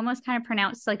R's are almost kind of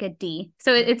pronounced like a D.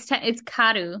 So it's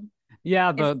Karu.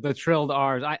 Yeah, It's the trilled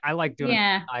R's. I like doing.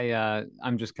 yeah.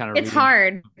 I'm just kind of It's reading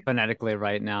hard. phonetically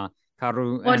right now.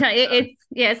 Karu Well, and it's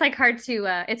yeah, it's like hard to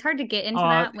it's hard to get into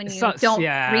that when you don't read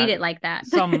yeah, it like that.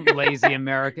 some of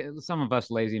us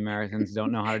lazy Americans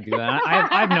don't know how to do that.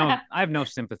 I have no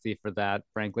sympathy for that,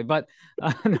 frankly. But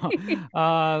no,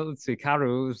 let's see.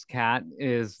 Karu's cat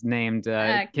is named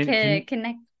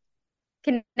Kaneko.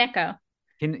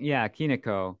 Yeah,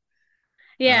 Kiniko.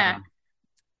 Yeah.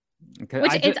 Uh, 'Cause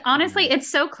Which I it's just honestly it's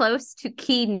so close to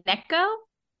Kineko.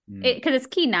 mm, Because it's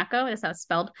Kinako, that's how it's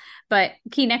spelled. But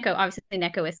Kineko, obviously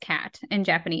Neko is cat in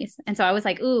Japanese. And so I was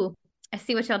like, ooh, I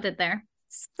see what y'all did there.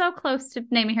 So close to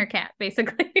naming her cat,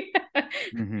 basically.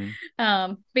 mhm.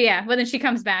 But yeah, but then she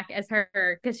comes back as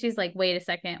her because she's like, wait a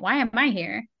second, why am I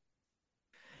here?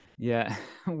 Yeah,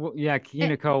 yeah. Eh,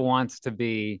 Kiniko wants to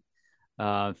be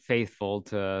faithful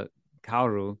to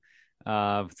Kaoru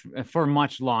for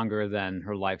much longer than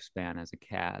her lifespan as a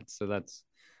cat. So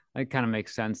it kind of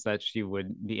makes sense that she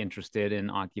would be interested in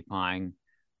occupying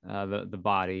the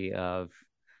body of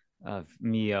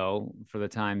Mio for the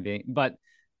time being. But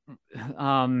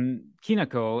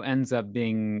Kinako ends up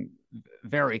being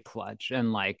very clutch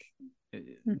and like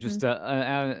just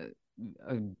mhm.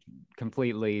 a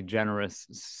completely generous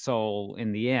soul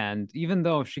in the end, even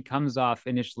though she comes off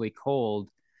initially cold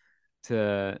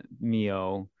to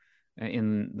Mio.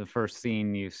 In the first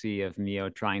scene you see of Mio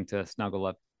trying to snuggle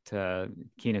up to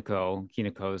Kiniko,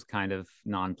 Kiniko's kind of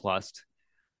nonplussed.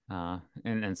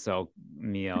 And so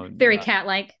Mio Very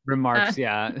cat-like. Uh, remarks,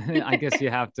 yeah, I guess you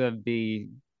have to be,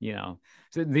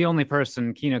 so the only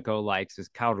person Kiniko likes is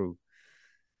Kaoru.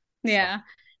 So, yeah.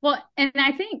 Well, and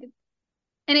I think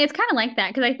and it's kind of like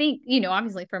that because I think,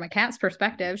 obviously from a cat's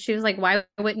perspective, she was like, why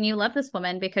wouldn't you love this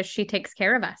woman? Because she takes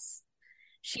care of us.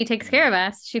 She takes care of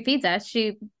us. She feeds us.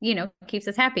 She, keeps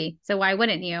us happy. So why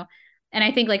wouldn't you? And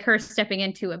I think like her stepping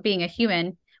into it, being a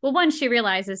human. Well, one, she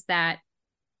realizes that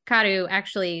Karu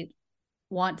actually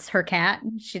wants her cat.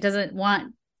 She doesn't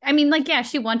want, I mean, like, yeah,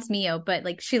 she wants Mio, but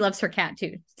like she loves her cat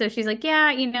too. So she's like,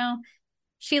 yeah,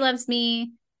 she loves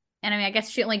me. And I mean, I guess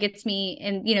she only gets me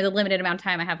in, the limited amount of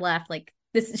time I have left. Like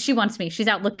this, she wants me. She's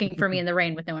out looking for me in the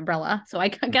rain with no umbrella. So I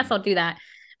guess I'll do that.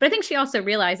 But I think she also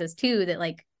realizes too that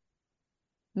like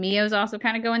Mio's also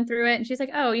kind of going through it. And she's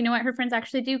like, oh, you know what? Her friends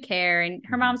actually do care. And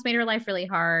her mom's made her life really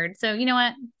hard. So you know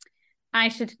what? I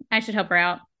should help her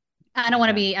out. yeah, I don't want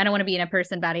to be in a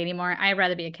person body anymore. I'd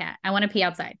rather be a cat. I want to pee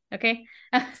outside. Okay.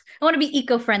 I want to be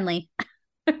eco-friendly.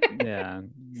 yeah,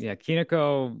 yeah.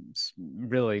 Kiniko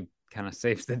really kind of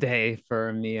saves the day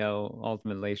for Mio,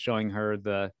 ultimately showing her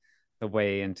the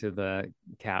way into the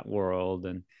cat world,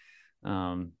 and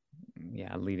um,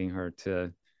 yeah, leading her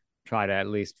to try to at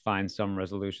least find some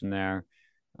resolution there.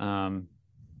 Um,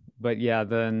 but yeah,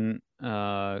 then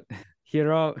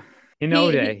Hiro he he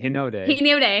Hinode.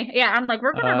 knew day. Yeah, I'm like,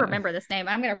 we're gonna Uh, remember this name.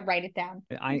 I'm gonna write it down.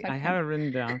 Where's my I have pen? it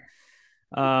written down.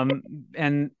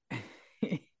 And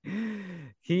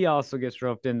he also gets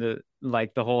roped into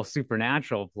like the whole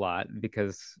supernatural plot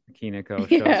because Kiniko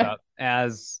shows Yeah. up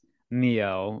as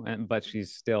Mio, but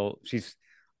she's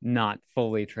not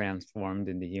fully transformed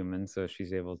into human, so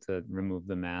she's able to remove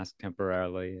the mask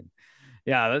temporarily. And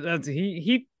yeah, that's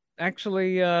he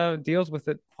actually deals with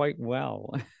it quite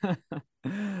well.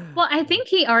 Well, I think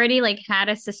he already like had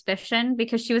a suspicion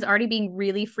because she was already being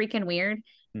really freaking weird.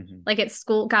 Mhm. Like at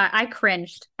school, God, I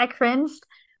cringed. I cringed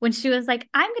when she was like,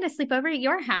 I'm going to sleep over at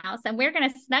your house and we're going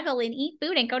to snuggle and eat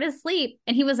food and go to sleep.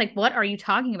 And he was like, what are you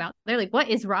talking about? They're like, what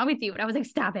is wrong with you? And I was like,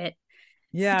 stop it.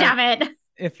 Yeah, Stop it.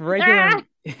 if regular Ah!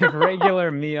 if regular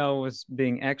Mio was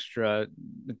being extra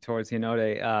towards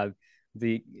Hinode,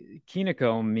 the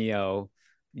Kiniko Mio,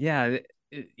 yeah,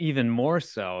 even more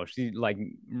so. She like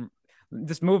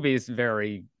this movie is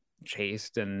very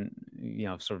chaste and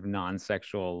sort of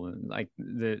non-sexual, like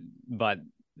but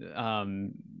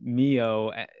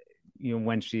Mio,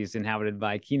 when she's inhabited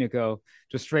by Kiniko,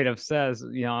 just straight up says,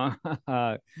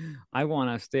 I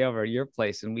want to stay over at your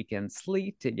place and we can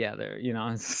sleep together.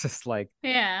 It's just like,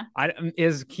 Yeah.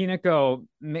 is Kiniko,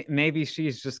 maybe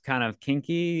she's just kind of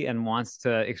kinky and wants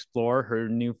to explore her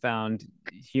newfound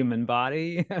human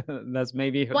body. That's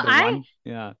maybe Well, the one.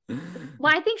 Yeah.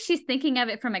 I think she's thinking of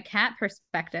it from a cat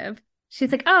perspective.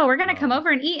 She's like, oh, we're going to come Oh,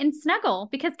 over and eat and snuggle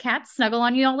because cats snuggle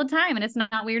on you all the time and it's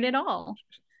not weird at all.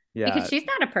 Because yeah. she's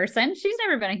not a person. She's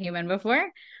never been a human before.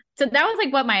 So that was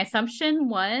like what my assumption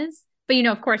was. But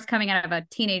of course, coming out of a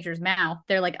teenager's mouth,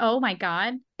 they're like, oh my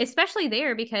God. Especially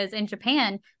there because in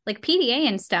Japan, like PDA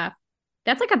and stuff,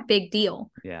 that's like a big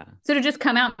deal. Yeah. So to just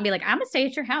come out and be like, I'm gonna stay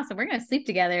at your house and we're gonna sleep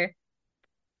together.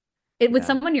 With Yeah.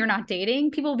 someone you're not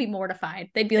dating, people will be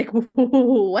mortified. They'd be like,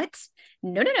 what?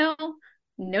 No, no, no.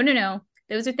 No, no, no.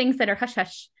 Those are things that are hush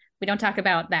hush. We don't talk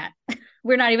about that.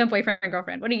 We're not even boyfriend and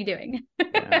girlfriend. What are you doing?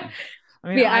 Yeah. I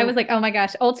mean, Yeah, I was like, oh my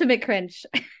gosh, ultimate cringe.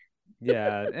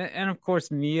 yeah, and of course,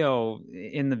 Mio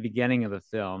in the beginning of the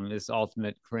film is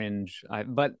ultimate cringe,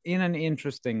 but in an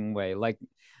interesting way, like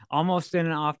almost in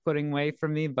an off-putting way for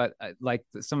me. But like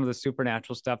some of the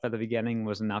supernatural stuff at the beginning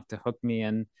was enough to hook me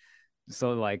in.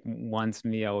 so like once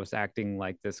Mio was acting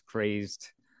like this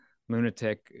crazed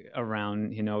lunatic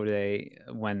around Hinode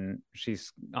when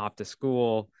she's off to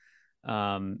school.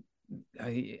 um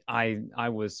I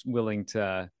was willing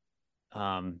to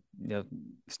you know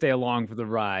stay along for the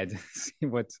ride, see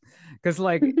what's, because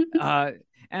like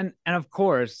and of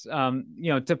course you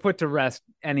know, to put to rest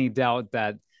any doubt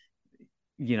that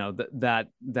you know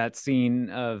that scene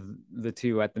of the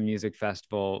two at the music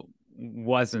festival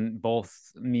wasn't both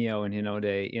Mio and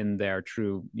Hinode in their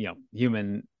true, you know,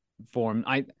 human form.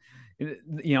 I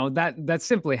you know that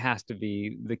simply has to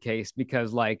be the case,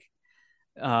 because like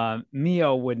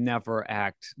Mio would never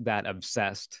act that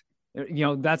obsessed. You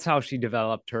know, that's how she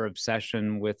developed her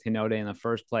obsession with Hinode in the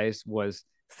first place, was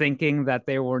thinking that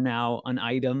they were now an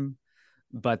item,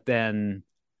 but then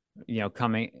you know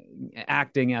coming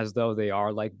acting as though they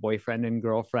are like boyfriend and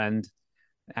girlfriend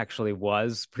actually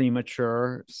was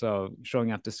premature. So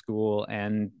showing up to school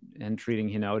and treating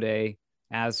Hinode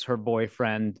as her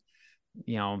boyfriend,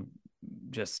 you know,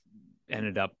 just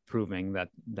ended up proving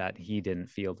that he didn't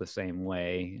feel the same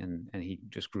way, and he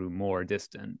just grew more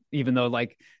distant, even though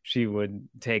like she would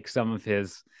take some of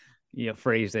his, you know,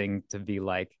 phrasing to be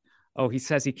like, oh, he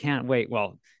says he can't wait.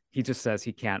 Well, he just says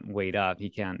he can't wait up, he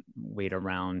can't wait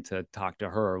around to talk to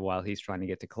her while he's trying to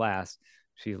get to class.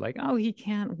 She's like, oh, he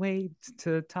can't wait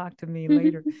to talk to me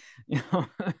later. You know.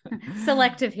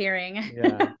 Selective hearing.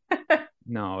 Yeah.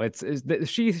 No, it's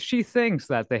she thinks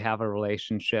that they have a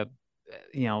relationship,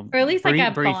 you know, Or at least like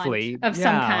a bond briefly, of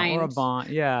some yeah, or a kind. bond,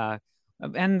 yeah,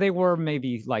 and they were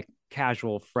maybe like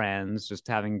casual friends, just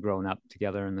having grown up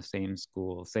together in the same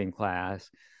school, same class.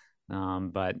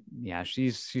 But yeah,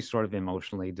 she's sort of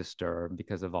emotionally disturbed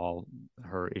because of all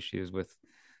her issues with,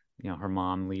 you know, her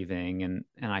mom leaving, and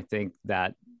I think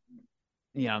that,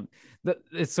 you know,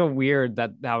 it's so weird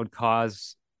that that would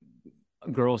cause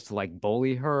girls to like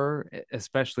bully her,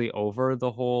 especially over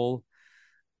the whole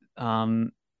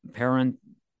um parent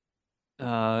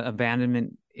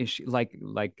abandonment issue,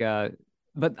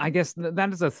 but I guess that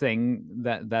is a thing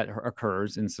that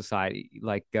occurs in society,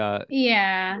 like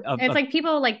Yeah. It's like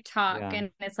people like talk yeah,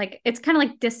 and it's like it's kind of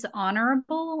like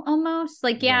dishonorable almost.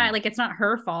 Like, yeah, right, like it's not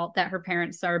her fault that her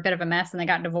parents are a bit of a mess and they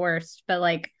got divorced, but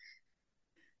like,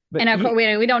 but and of course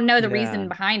we don't know the reason yeah.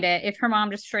 behind it. If her mom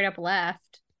just straight up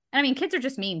left. And I mean, kids are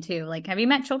just mean too. Like, have you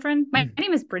met children? My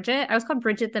name is Bridget. I was called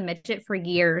Bridget the Midget for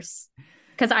years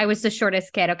because I was the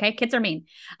shortest kid. Okay. Kids are mean.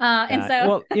 And Yeah. so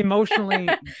Well, emotionally,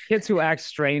 kids who act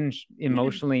strange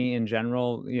emotionally in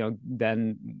general, you know,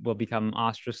 then will become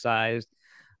ostracized.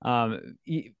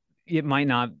 It might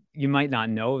not, you might not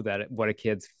know that what a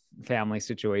kid's family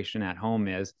situation at home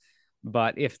is,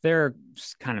 but if they're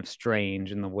kind of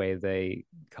strange in the way they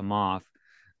come off,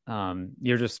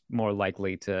 you're just more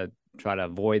likely to try to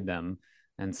avoid them.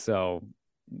 And so,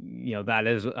 you know, that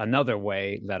is another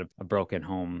way that a broken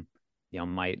home, you know,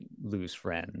 might lose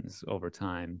friends over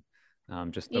time.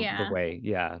 Just the yeah. way,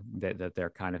 yeah, that they're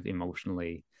kind of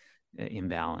emotionally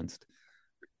imbalanced.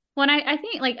 When I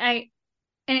think like and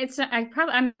it's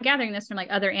I'm gathering this from like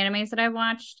other animes that I've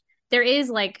watched. There is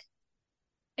like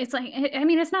it's like I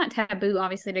mean it's not taboo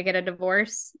obviously to get a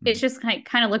divorce. It's Mm. just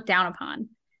kind of looked down upon.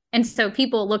 And so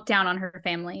people look down on her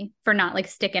family for not like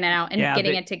sticking it out and Yeah,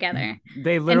 getting they it together.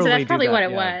 they And so that's literally do probably what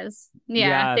that. it Yeah, was.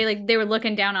 Yeah, yeah. they were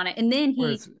looking down on it. And then he,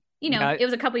 Whereas, you know, yeah, it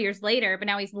was a couple years later, but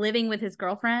now he's living with his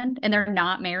girlfriend and they're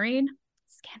not married.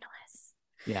 Scandalous.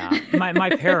 yeah. My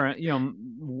parent, you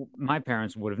know, my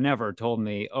parents would have never told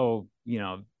me, oh, you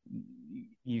know,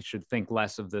 you should think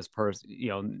less of this person, you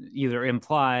know, either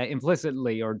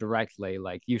implicitly or directly,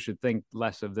 like you should think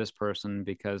less of this person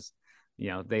because, you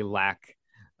know, they lack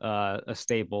a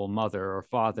stable mother or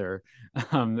father.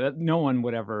 That no one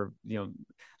would ever, you know,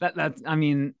 that I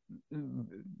mean,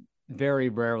 very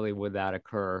rarely would that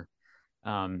occur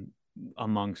um,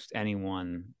 amongst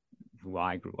anyone who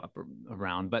I grew up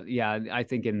around. But yeah, I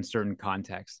think in certain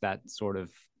contexts, that sort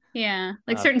of, Yeah,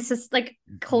 like uh, certain like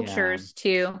yeah, cultures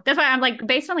too. That's why I'm like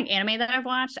based on like anime that I've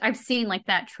watched, I've seen like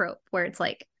that trope where it's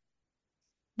like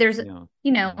there's you know,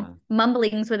 you know yeah,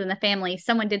 mumblings within the family.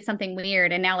 Someone did something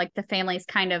weird, and now like the family's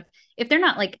kind of if they're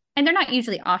not like and they're not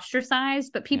usually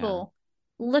ostracized, but yeah. people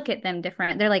look at them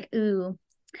different. They're like, ooh,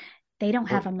 they don't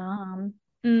Or have a mom.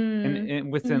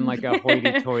 and within like a Mm.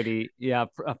 hoity-toity, yeah,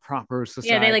 a proper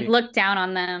Yeah, they like society, look down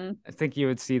on them. I think you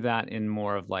would see that in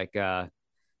more of like a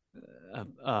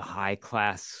high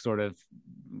class sort of,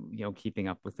 you know, keeping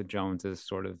up with the Joneses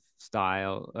sort of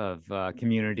style of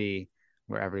community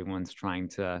where everyone's trying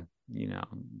to, you know,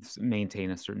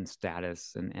 maintain a certain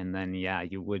status, and then yeah,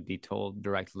 you would be told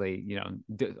directly, you know,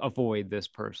 avoid this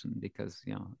person because,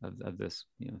 you know, of this,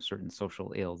 you know, certain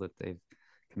social ill that they've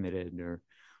committed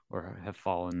or have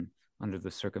fallen under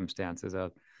the circumstances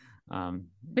of. Um,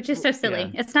 Which is so yeah.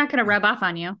 silly. It's not going to rub off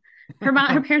on you. Her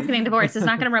parents getting divorced is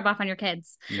not going to rub off on your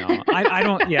kids. No, I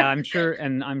don't. Yeah, I'm sure,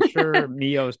 and I'm sure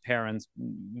Mio's parents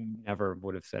never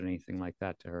would have said anything like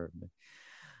that to her.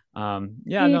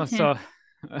 Yeah, no. Yeah. So,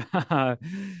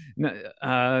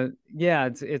 no, yeah,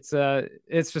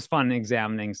 it's just fun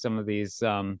examining some of these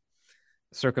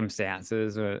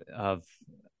circumstances of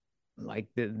like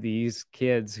these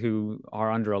kids who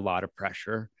are under a lot of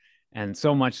pressure, and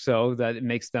so much so that it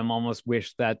makes them almost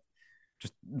wish that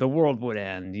just the world would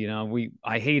end.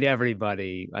 I hate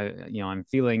everybody. I'm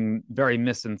feeling very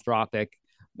misanthropic,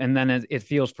 and then it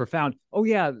feels profound. Oh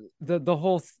yeah, the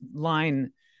whole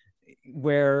line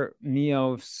where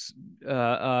Mio,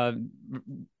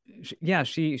 yeah,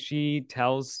 she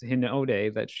tells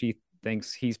Hinode that she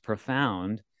thinks he's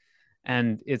profound,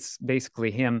 and it's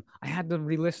basically him. I had to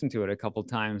re-listen to it a couple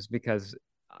times because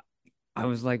I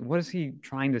was like, what is he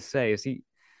trying to say? Is he?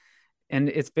 And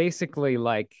it's basically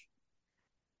like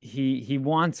he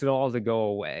wants it all to go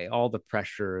away, all the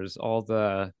pressures, all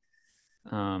the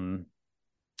um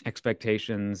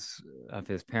expectations of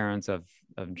his parents, of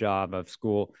job, of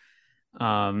school.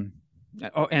 um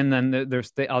oh, and then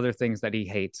there's the other things that he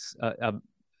hates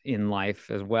in life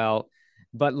as well,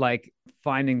 but like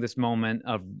finding this moment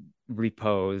of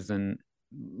repose and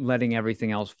letting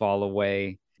everything else fall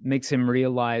away makes him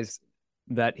realize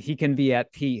that he can be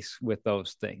at peace with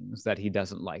those things that he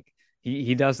doesn't like.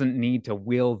 He doesn't need to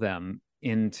will them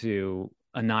into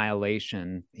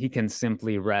annihilation. He can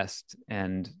simply rest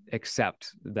and accept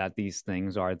that these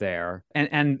things are there,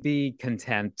 and be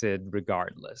contented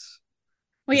regardless.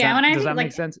 Well, Does yeah. that When I does think that make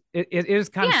like, sense? It is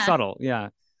kind of yeah. subtle. Yeah.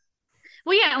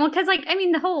 Well, yeah. Well, because like, I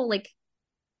mean, the whole,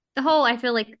 I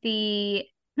feel like the,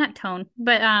 not tone,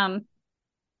 but,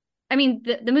 I mean,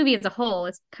 the movie as a whole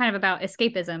is kind of about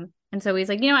escapism. And so he's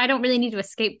like, I don't really need to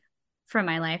escape from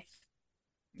my life.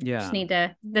 I just Yeah. need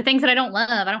the things that I don't love.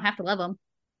 I don't have to love them.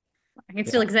 I can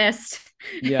still Yeah. exist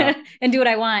Yeah. and do what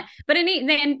I want. But then,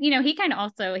 he kind of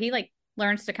also, he like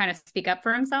learns to kind of speak up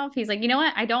for himself. He's like, you know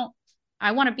what?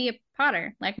 I want to be a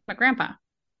potter like my grandpa.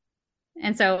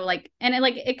 And so like, and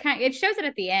it shows it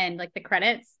at the end, like the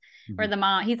credits where Mhm. the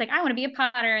mom, he's like, I want to be a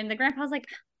potter. And the grandpa's like,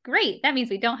 great. That means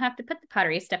we don't have to put the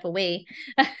pottery stuff away.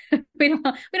 We don't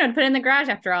have to put it in the garage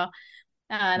after all.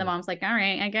 The Yeah. mom's like, all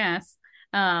right, I guess.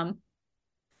 Um,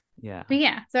 Yeah. but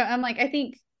yeah, so I'm like, I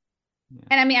think, Yeah.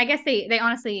 and I mean, I guess they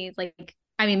honestly like,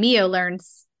 I mean, Mio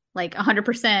learns like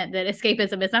 100% that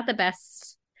escapism is not the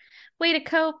best way to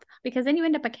cope because then you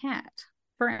end up a cat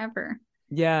forever,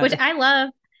 which Yeah. I love.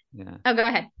 Yeah. Oh, go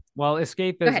ahead. Well, Go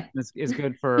escapism ahead. is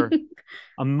good for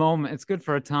a moment. It's good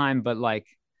for a time, but like,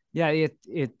 yeah, it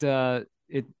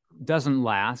doesn't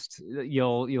last.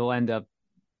 You'll end up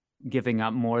giving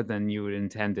up more than you had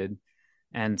intended,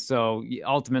 and so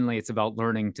ultimately, it's about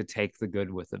learning to take the good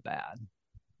with the bad.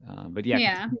 But yeah,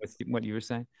 Yeah. continue with what you were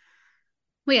saying.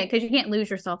 Well, yeah, because you can't lose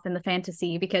yourself in the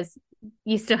fantasy because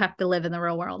you still have to live in the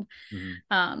real world. Hmm.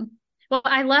 Um, well,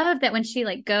 I love that when she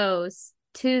like goes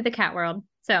to the cat world.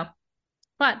 So,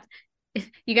 but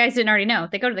you guys didn't already know,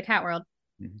 they go to the cat world.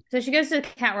 Hmm. So she goes to the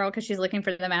cat world because she's looking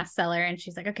for the mask seller, and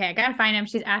she's like, okay, I gotta find him.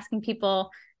 She's asking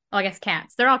people, oh, I guess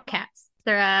cats. They're all cats.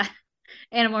 They're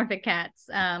anamorphic cats,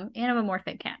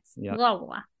 anamorphic cats. Yeah. Blah blah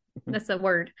blah. That's a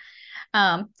word.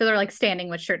 So they're like standing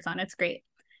with shirts on. It's great.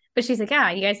 But she's like,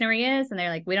 yeah, you guys know where he is? And they're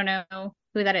like, we don't know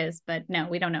who that is, but no,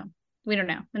 we don't know. We don't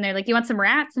know. And they're like, you want some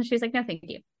rats? And she's like, no, thank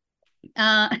you.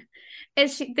 Uh, and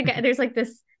the guy, there's like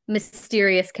this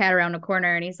mysterious cat around the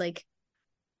corner, and he's like,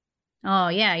 oh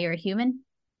yeah, you're a human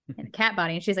in a cat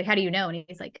body. And she's like, how do you know? And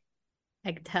he's like,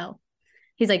 I can tell.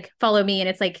 He's like, follow me, and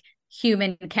it's like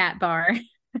human cat bar,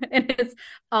 and it's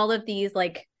all of these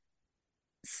like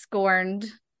scorned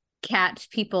cat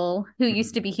people who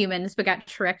used to be humans but got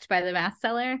tricked by the mask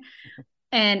seller.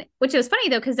 And which was funny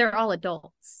though, because they're all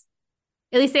adults.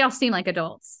 At least they all seem like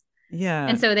adults. Yeah.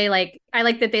 And so they like, I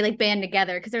like that they like band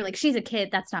together because they're like, she's a kid.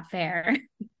 That's not fair.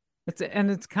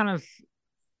 It's kind of,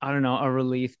 I don't know, a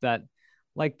relief that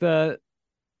like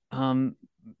um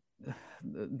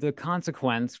the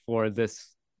consequence for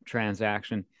this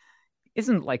transaction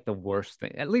isn't like the worst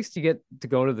thing. At least you get to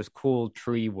go to this cool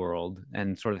tree world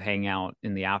and sort of hang out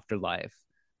in the afterlife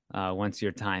once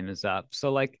your time is up.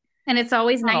 So like, And it's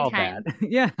always not all bad. nighttime.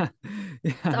 Yeah.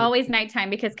 It's Yeah. always nighttime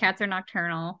because cats are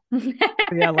nocturnal.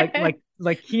 Yeah, like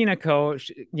Kinako,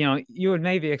 you would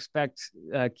maybe expect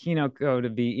Kinako to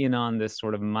be in on this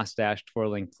sort of mustache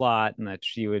twirling plot, and that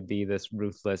she would be this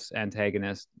ruthless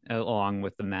antagonist along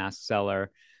with the mask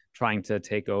seller, trying to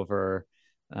take over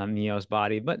Mio's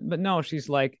body. But no, she's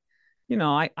like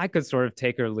I could sort of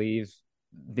take or leave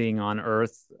being on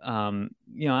Earth.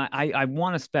 I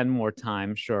want to spend more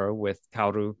time, sure, with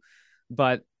Kaoru,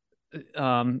 but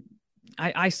um,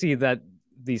 I see that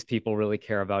these people really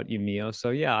care about Yumio. So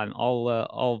yeah,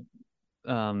 I'll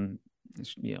um,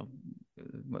 you know,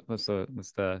 what's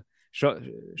the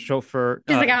chauffeur?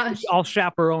 She's like, oh, I'll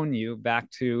chaperone you back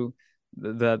to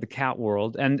the cat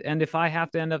world, and if I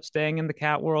have to end up staying in the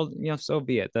cat world, so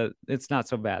be it. That it's not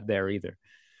so bad there either.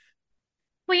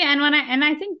 well, yeah, and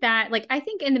I think that like I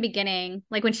think in the beginning,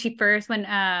 like when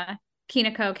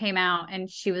Kinako came out and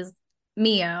she was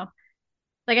Mio,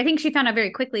 like I think she found out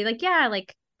very quickly, like, yeah,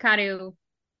 like Karu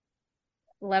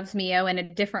loves Mio in a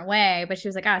different way, but she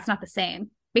was like, ah, it's not the same.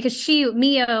 Because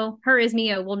her as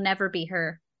Mio will never be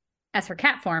her as her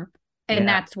cat form. And Yeah,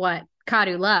 that's what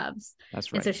Karu loves. that's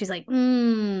And right. so she's like,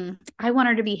 I want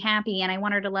her to be happy and I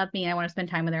want her to love me and I want to spend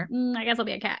time with her. I guess I'll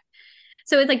be a cat.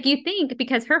 So it's like you think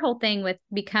because her whole thing with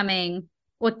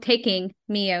taking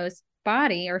Mio's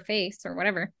body or face or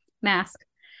whatever mask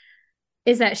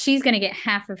is that she's going to get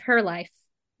half of her life,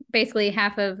 basically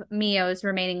half of Mio's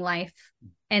remaining life,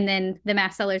 and then the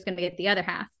mask seller is going to get the other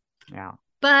half. Yeah.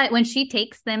 But when she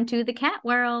takes them to the cat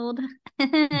world,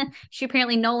 she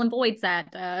apparently null and voids that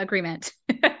agreement.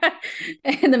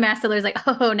 And the mask seller is like,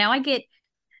 "Oh, now I get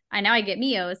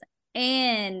Mio's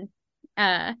and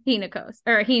Hinako's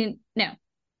or he no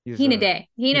He's a Hinade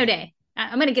he's Hinode.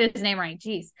 I'm gonna get his name right.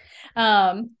 Jeez.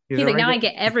 he's He's a like, now I regular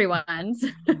get everyone's.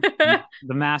 the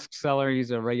mask seller.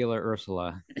 He's a regular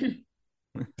Ursula.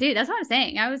 Dude, that's what I'm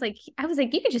saying. I was like,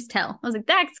 you could just tell. I was like,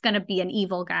 that's gonna be an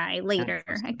evil guy later.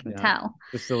 I can Yeah, tell.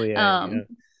 Facilier. Yeah, Um,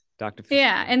 Doctor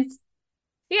yeah, Facilier. and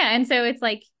so it's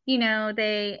like,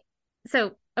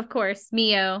 so of course,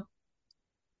 Mio,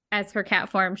 as her cat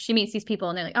form, she meets these people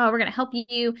and they're like, oh, we're gonna help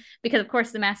you because of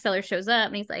course the mask seller shows up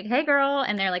and he's like, hey girl,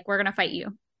 and they're like, we're gonna fight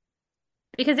you.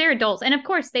 Because they're adults. And of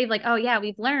course they've like, oh yeah,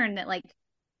 we've learned that like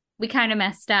we kind of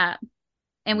messed up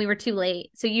and we were too late.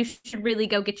 So you should really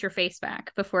go get your face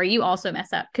back before you also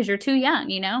mess up because you're too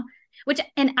young. Which,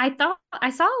 and I thought I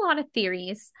saw a lot of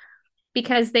theories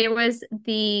because there was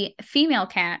the female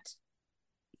cat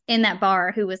in that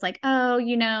bar who was like, oh,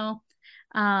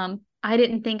 I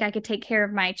didn't think I could take care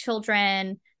of my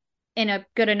children in a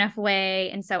good enough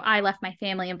way. And so I left my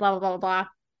family and blah, blah, blah, blah.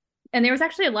 And there was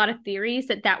actually a lot of theories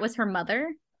that that was her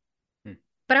mother. Hmm.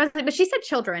 But I was like, but she said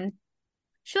children.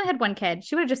 She only had one kid.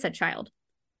 She would have just said child.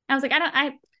 I was like,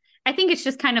 I think it's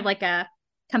just kind of like a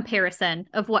comparison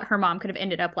of what her mom could have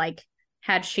ended up like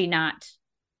had she not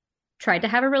tried to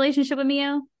have a relationship with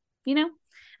Mio, you know?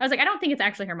 I was like, I don't think it's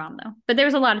actually her mom though. But there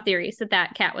was a lot of theories that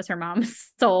that cat was her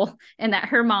mom's soul and that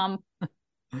her mom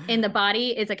in the body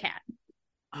is a cat.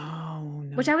 Oh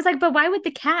Which no. I was like, but why would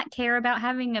the cat care about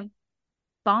having a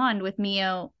bond with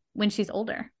Mio when she's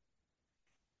older?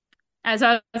 So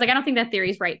I was like, I don't think that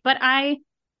theory's right. But I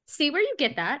see where you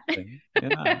get that.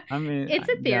 Yeah, I mean, It's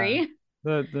a yeah, theory.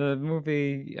 the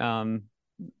movie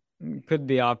could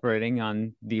be operating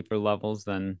on deeper levels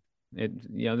than it.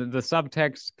 The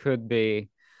subtext could be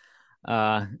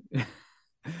uh,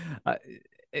 uh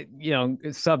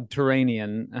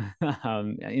subterranean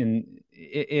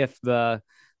if the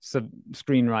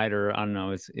screenwriter, I don't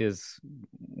know, is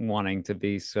wanting to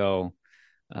be so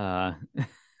uh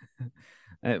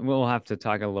we'll have to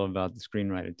talk a little about the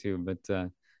screenwriter too, but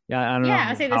yeah, I don't Yeah, I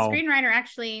know say the how. screenwriter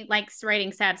actually likes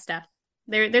writing sad stuff.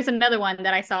 There's another one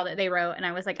that I saw that they wrote, and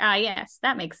I was like, ah, yes,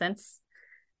 that makes sense.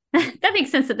 That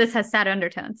makes sense that this has sad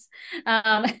undertones,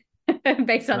 um,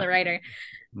 based on the writer.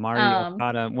 Mari Um,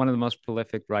 Okada, one of the most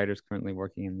prolific writers currently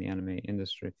working in the anime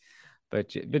industry.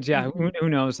 But yeah, who, mhm. who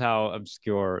knows how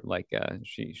obscure like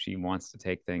she wants to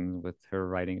take things with her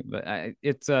writing. But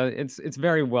it's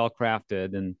very well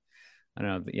crafted, and I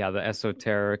don't know, yeah, the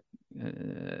esotericism,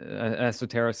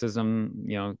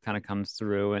 kind of comes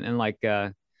through, and like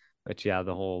but yeah,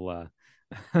 the whole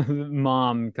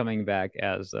mom coming back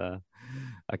as a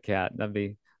cat, that'd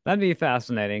be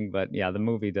fascinating. But yeah, the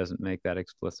movie doesn't make that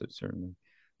explicit, certainly.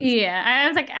 It's Yeah, I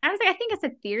was like, I think it's a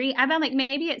theory. I'm like,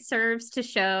 maybe it serves to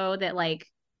show that, like,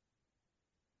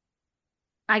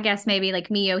 I guess maybe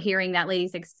like Mio hearing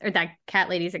or that cat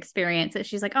lady's experience, that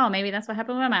she's like, oh, maybe that's what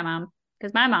happened with my mom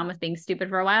because my mom was being stupid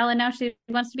for a while and now she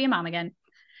wants to be a mom again.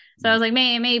 So I was like,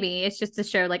 maybe it's just to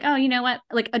show, like, oh, you know what?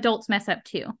 Like adults mess up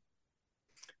too.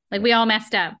 Like yeah. we all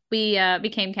messed up. We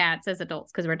became cats as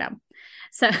adults because we're dumb.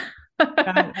 So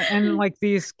And like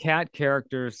these cat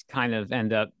characters kind of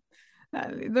end up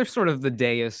they're sort of the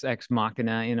deus ex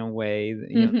machina in a way.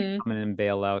 They hmm come in and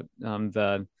bail out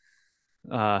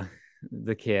uh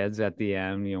the kids at the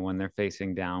end, when they're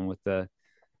facing down with the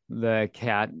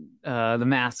cat, the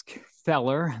mask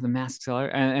seller, the mask seller,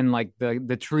 and like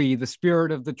the tree, the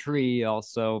spirit of the tree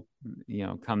also,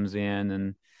 comes in.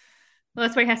 And Well,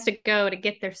 that's where he has to go to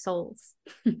get their souls.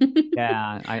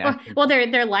 yeah, I Well, think well,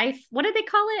 their life. What did they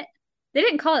call it? They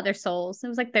didn't call it their souls. It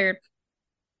was like their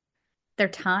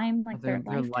time, like their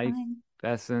their life lifetime.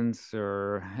 essence,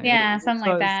 or Yeah, something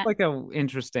so like it's that. like a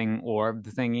interesting orb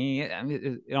thingy. I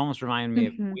mean, it almost reminded me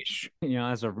of Hmm. Wish,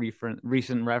 as a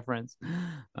recent reference.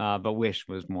 But Wish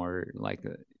was more like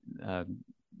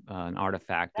an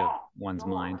artifact of one's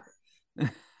mind. And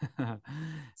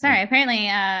Sorry.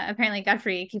 Apparently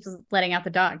Godfrey keeps letting out the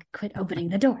dog. Quit opening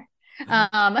the door.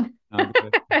 Um,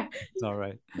 good. but It's all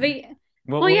right.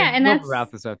 well, yeah, and We'll that's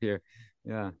wrap this up here.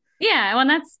 Yeah. yeah. Well,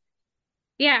 that's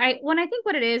yeah. I think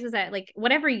what it is that like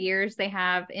whatever years they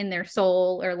have in their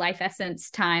soul or life essence,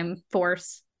 time,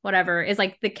 force, whatever is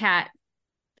like the cat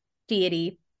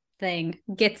deity thing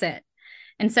gets it.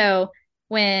 And so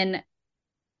when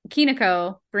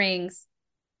Kiniko brings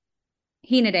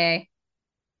Hinade,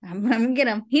 I'm gonna get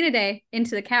him Hinade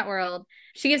into the cat world.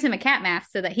 She gives him a cat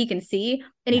mask so that he can see,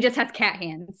 and he just has cat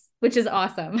hands, which is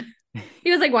awesome.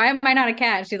 He was like, "Why am I not a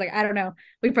cat?" She's like, "I don't know.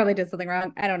 We probably did something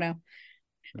wrong. I don't know."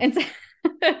 And so,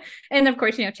 and of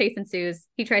course, chase ensues.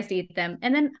 He tries to eat them,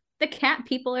 and then the cat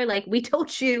people are like, "We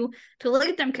told you to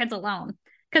leave them kids alone,"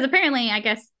 because apparently, I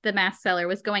guess the mask seller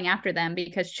was going after them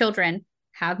because children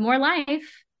have more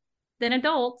life than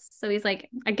adults. So he's like,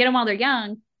 "I get them while they're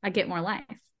young. I get more life."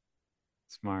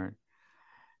 Smart.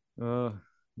 Oh,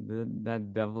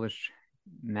 that devilish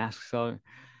mask seller.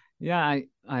 Yeah,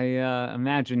 I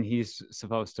imagine he's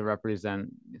supposed to represent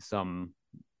some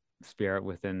spirit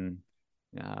within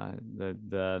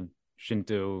the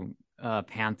Shinto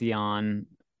pantheon.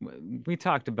 We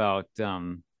talked about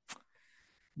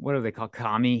what do they call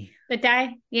kami The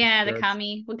spirits?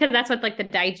 kami, because that's what like the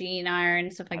daijin are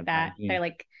and stuff like that. They're Daijin.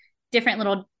 like different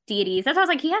little deities. That's why I was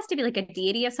like, he has to be like a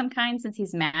deity of some kind since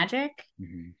he's magic.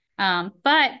 Mhm.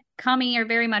 But kami are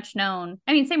very much known.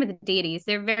 I mean, same with the deities.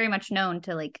 They're very much known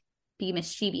to like be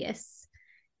mischievous.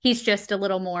 He's just a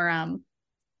little more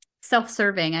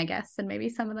self-serving, I guess, than maybe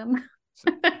some of them. So,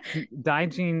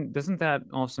 Daijin, doesn't that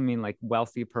also mean like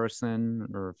wealthy person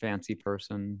or fancy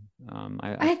person?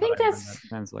 I I thought think I read that that's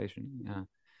translation. Yeah.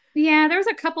 yeah. There's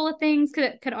a couple of things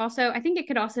could also. I think it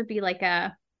could also be like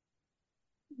a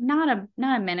not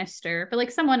a minister, but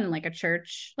like someone in like a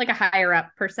church, like a higher up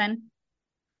person.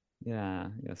 Yeah,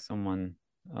 yeah, someone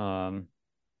um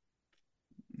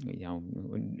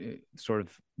sort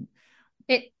of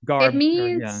It garbed, or yeah.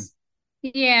 means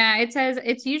yeah, it says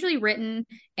it's usually written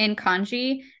in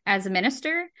kanji as a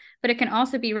minister, but it can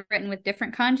also be written with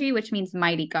different kanji, which means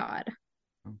mighty God.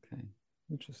 Okay.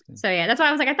 Interesting. So yeah, that's why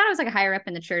I was like, I thought it was like a higher up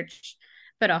in the church,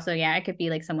 but also yeah, it could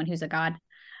be like someone who's a god.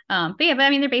 But yeah, but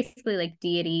I mean they're basically like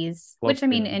deities, which I Cloaked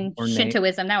mean and in ornate.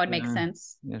 Shintoism that would make Yeah.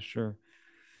 sense. Yeah, sure.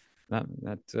 That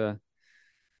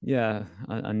yeah,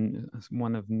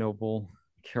 one of noble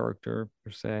character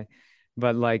per se.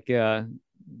 But like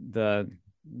the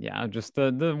yeah, just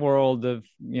the world of,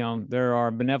 there are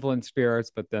benevolent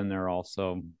spirits, but then there are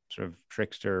also sort of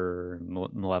trickster,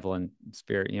 malevolent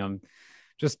spirit,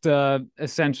 just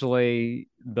essentially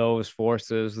those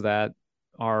forces that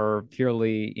are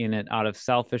purely in it out of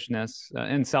selfishness,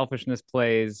 and selfishness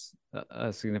plays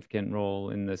a significant role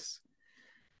in this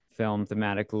film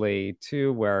thematically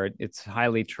too, where it's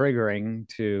highly triggering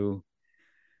to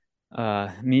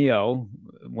Mio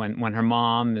when her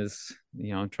mom is,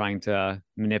 trying to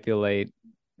manipulate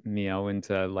Mio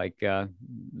into like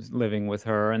living with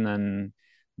her, and then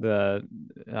the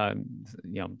uh,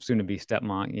 soon to be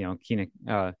stepmom, Kina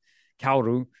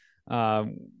Kaoru, uh,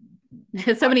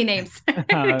 So many names.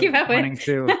 Keep up with. wanting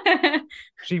to,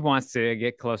 she wants to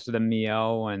get closer to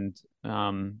Mio, and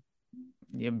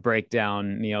break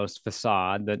down Mio's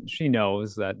facade, that she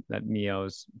knows that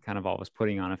Mio's kind of always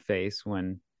putting on a face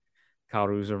when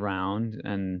Kaoru's around,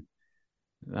 and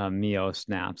Mio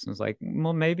snaps and is like,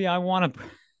 "Well, maybe I want to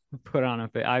put on a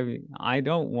face. I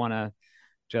don't want to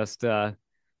just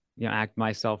act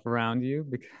myself around you,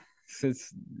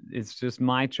 because it's just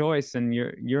my choice, and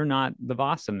you're not the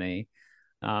boss of me."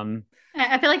 Um,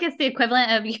 I feel like it's the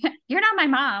equivalent of you're not my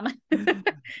mom.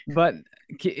 but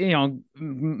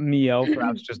Mio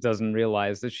perhaps just doesn't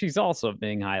realize that she's also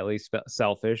being highly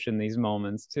selfish in these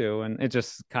moments too, and it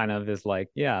just kind of is like,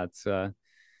 yeah, it's a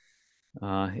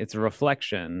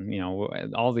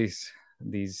reflection. All these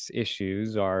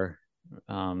issues um,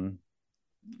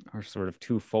 are sort of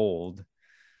twofold,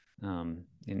 uh,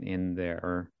 in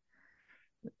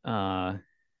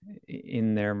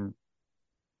their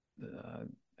uh,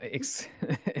 ex-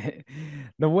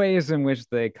 the ways in which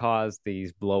they cause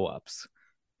these blowups.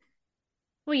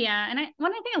 Well, yeah, and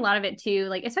when I think a lot of it too,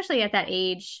 like especially at that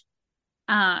age,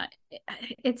 uh,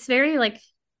 it's very like,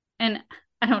 and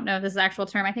I don't know if this is the actual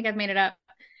term. I think I've made it up.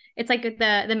 It's like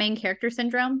the main character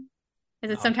syndrome.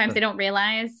 Is that Oh, sometimes they sure. don't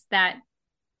realize that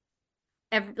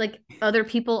like other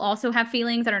people also have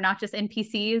feelings that are not just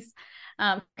NPCs.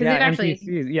 Because Yeah, we've actually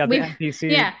NPCs. Yeah, the we've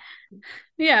NPCs. yeah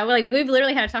yeah well, like we've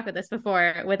literally had a talk with this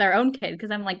before with our own kid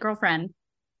because I'm like, girlfriend,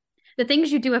 the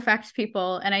things you do affect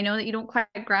people, and I know that you don't quite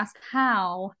grasp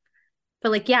how.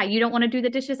 But like, yeah, you don't want to do the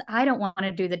dishes. I don't want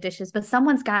to do the dishes, but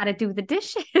someone's got to do the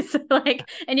dishes. Like,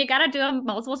 and you got to do them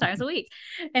multiple times a week.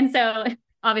 And so,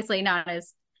 obviously, not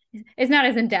as it's not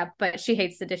as in depth, but she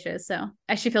hates the dishes, so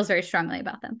she feels very strongly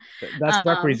about them. That's Um,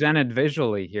 represented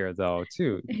visually here, though,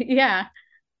 too. yeah,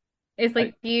 it's I,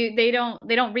 like they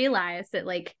don't realize that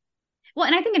like well,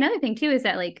 and I think another thing too is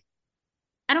that like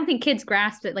I don't think kids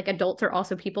grasp that like adults are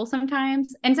also people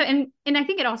sometimes. And so and I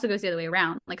think it also goes the other way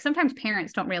around. Like sometimes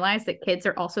parents don't realize that kids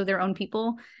are also their own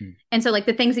people. And so like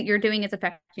the things that you're doing is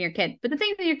affecting your kid, but the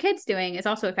things that your kid's doing is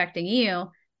also affecting you.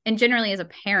 And generally as a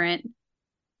parent,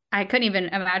 I couldn't even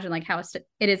imagine like how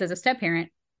it is as a step parent,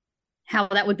 how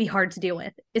that would be hard to deal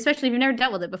with, especially if you've never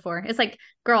dealt with it before. It's like,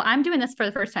 girl, I'm doing this for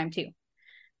the first time too.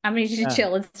 I'm gonna need you to yeah.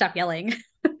 chill and stop yelling.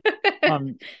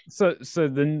 Um, so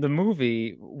the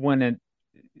movie when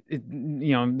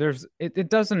it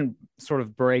doesn't sort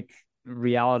of break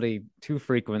reality too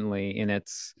frequently in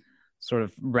its sort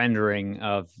of rendering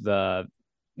of the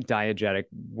diegetic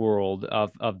world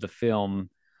of the film,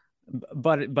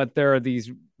 but there are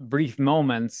these brief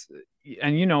moments,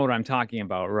 and you know what I'm talking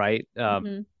about, right?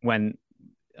 Mm-hmm. When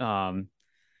um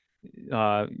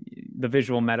uh the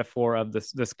visual metaphor of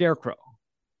the scarecrow.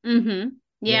 Mm-hmm.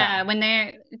 Yeah. Yeah, when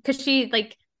they're because she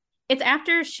like it's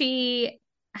after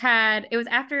it was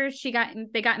after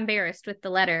they got embarrassed with the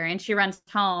letter and she runs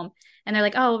home and they're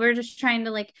like, oh, we're just trying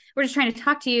to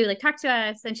talk to you, like talk to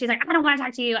us. And she's like, I don't want to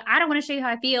talk to you. I don't want to show you how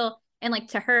I feel. And like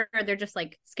to her, they're just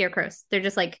like scarecrows. They're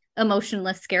just like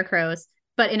emotionless scarecrows.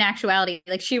 But in actuality,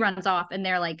 like she runs off and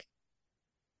they're like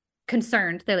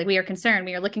concerned. They're like, we are concerned.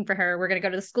 We are looking for her. We're going to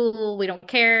go to the school. We don't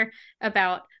care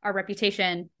about our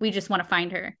reputation. We just want to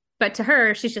find her. But to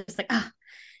her, she's just like, oh,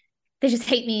 they just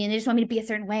hate me and they just want me to be a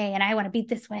certain way. And I want to be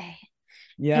this way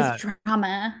because Yeah, of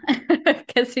drama,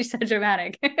 because she's so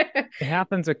dramatic. it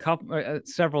happens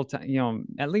several times,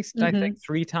 at least I think Mm-hmm.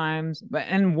 three times. But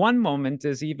and one moment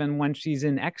is even when she's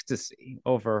in ecstasy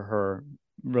over her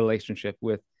relationship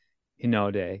with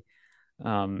Hinode.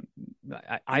 Um,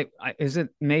 is it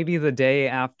maybe the day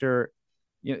after,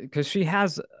 because she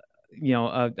has,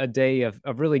 a day of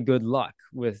really good luck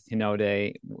with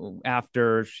Hinode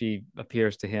after she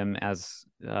appears to him as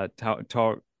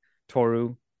Toru,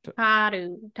 Taru.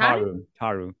 Taru? Taru,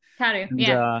 Taru. and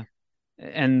Yeah.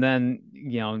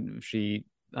 then she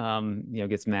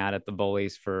gets mad at the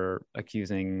bullies for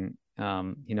accusing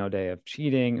Hinode of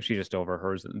cheating. She just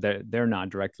overhears they're not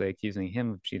directly accusing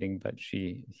him of cheating, but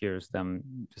she hears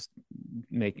them just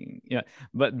making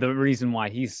but the reason why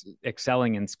he's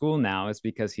excelling in school now is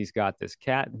because he's got this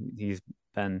cat he's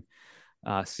been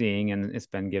seeing, and it's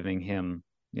been giving him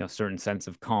a certain sense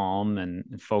of calm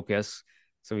and focus,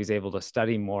 so he's able to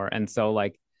study more. And so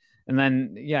like, and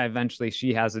then yeah, eventually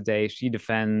she has a day she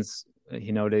defends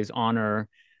Hinode's honor,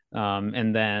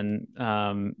 and then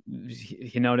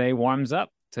Hinode warms up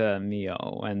to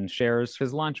Mio and shares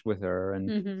his lunch with her,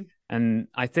 Mm-hmm. and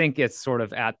I think it's sort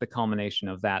of at the culmination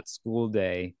of that school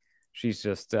day she's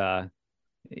just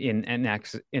in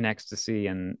ecstasy,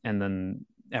 and then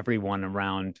everyone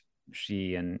around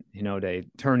she and Hinode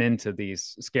turn into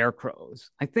these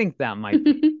scarecrows. I think that might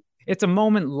be it's a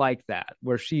moment like that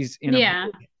where she's in Yeah.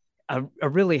 a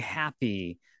really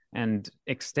happy and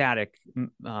ecstatic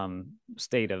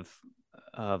state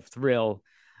of thrill,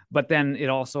 but then it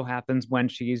also happens when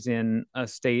she's in a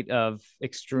state of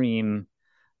extreme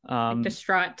Like um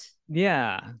distraught.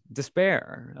 yeah,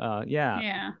 despair, yeah,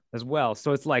 Yeah. as well.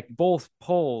 So it's like both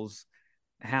poles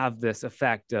have this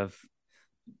effect of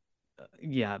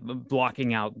yeah,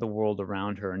 blocking out the world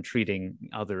around her and treating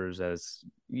others as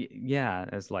yeah,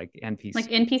 as like Like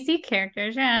NPC. NPC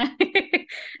characters, yeah.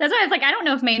 That's why it's like I don't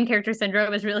know if main character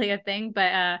syndrome is really a thing,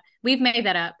 but we've made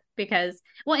that up because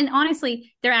well, and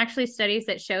honestly, there are actually studies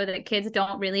that show that kids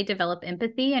don't really develop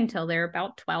empathy until they're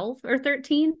about 12 or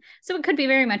 13. So it could be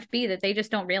very much be that they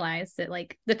just don't realize that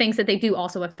like the things that they do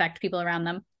also affect people around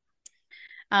them.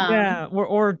 Yeah, Um,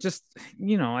 or just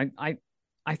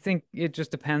I think it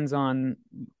just depends on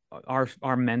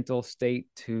our mental state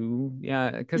too.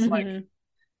 Yeah, because like mhm.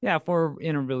 yeah, if we're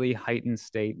in a really heightened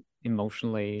state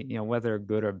emotionally, whether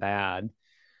good or bad,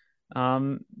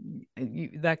 um,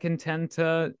 that can tend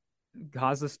to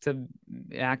cause us to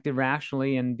act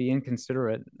irrationally and be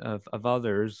inconsiderate of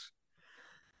others.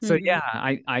 So Mm-hmm. yeah,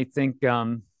 I think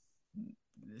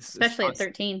Especially at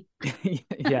 13.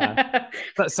 yeah,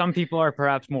 but some people are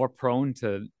perhaps more prone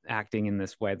to acting in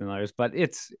this way than others, but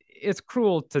it's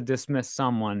cruel to dismiss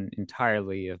someone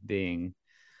entirely of being,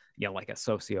 like a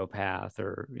sociopath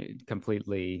or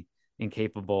completely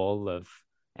incapable of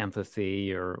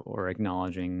empathy or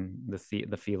acknowledging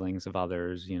the feelings of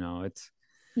others. It's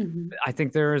Mm-hmm. I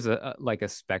think there is like a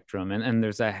spectrum, and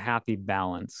there's a happy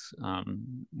balance,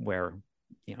 where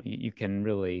you can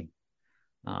really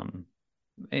um,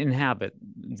 inhabit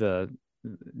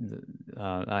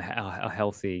a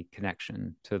healthy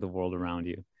connection to the world around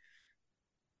you.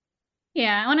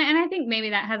 Yeah, and I think maybe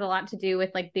that has a lot to do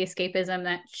with like the escapism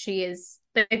that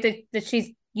that she's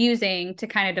using to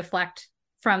kind of deflect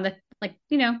from the, like,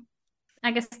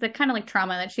 I guess the kind of like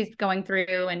trauma that she's going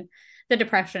through and the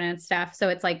depression and stuff. So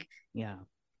it's like Yeah,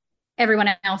 everyone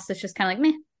else is just kind of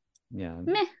like yeah,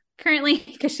 meh currently,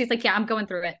 because she's like, yeah, I'm going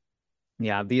through it.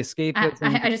 yeah. The I,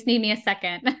 escapism, I, I just need me a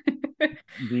second.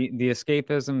 the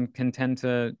escapism can tend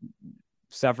to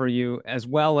sever you, as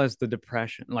well as the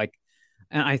depression. Like,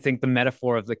 and I think the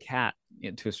metaphor of the cat,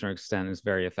 to a certain extent, is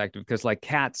very effective, because like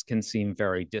cats can seem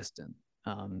very distant,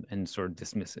 and sort of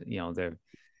dismiss it. They're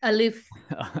Aloof.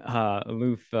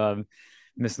 aloof,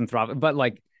 misanthropic. But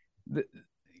like, the,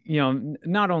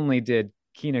 not only did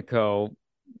Kiniko,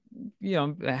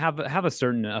 have a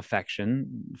certain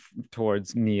affection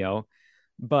towards Mio,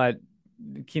 but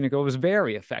Kiniko was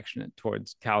very affectionate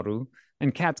towards Kaoru,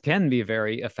 and cats can be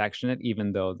very affectionate,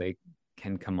 even though they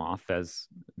can come off as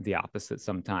the opposite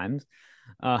sometimes.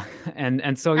 Uh,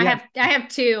 and so I yeah, have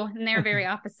two, and they're very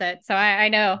opposite. So I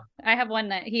know I have one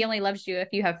that he only loves you if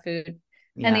you have food, and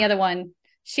yeah, the other one,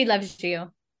 she loves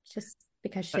you just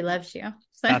because she loves you.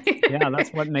 So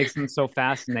that's what makes them so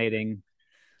fascinating,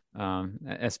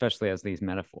 especially as these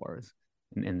metaphors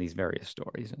in these various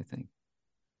stories, I think.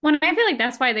 when I feel like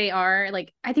that's why they are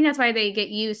like, I think that's why they get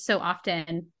used so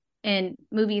often in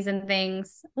movies and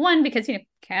things. One, because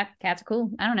cats are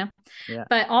cool. I don't know, Yeah.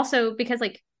 but also because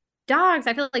like dogs,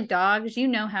 I feel like dogs,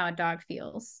 how a dog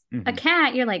feels. A Hmm.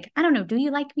 cat, you're like, I don't know, do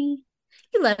you like me?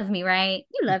 You love me, right?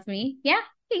 You love me. Yeah,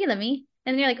 yeah, you love me.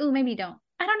 And then you're like, oh, maybe you don't.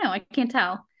 I don't know. I can't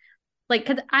tell. Like,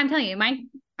 because I'm telling you,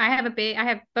 I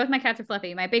have both my cats are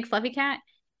fluffy. My big fluffy cat,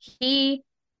 he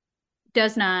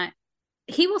does not,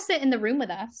 he will sit in the room with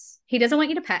us. He doesn't want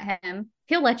you to pet him.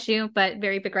 He'll let you, but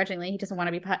very begrudgingly. He doesn't want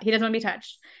to be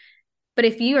touched. But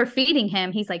if you are feeding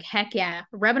him, he's like, heck yeah,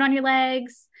 rubbing on your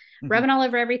legs, Hmm. rubbing all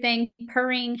over everything,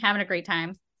 purring, having a great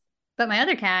time. But my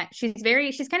other cat, she's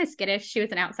kind of skittish. She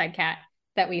was an outside cat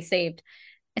that we saved.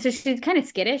 And so she's kind of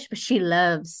skittish, but she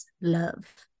loves love.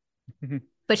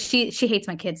 But she hates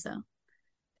my kids though.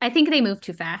 I think they move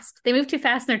too fast. They move too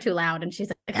fast and they're too loud. And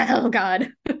she's like, oh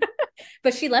God.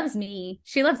 But she loves me.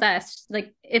 She loves us.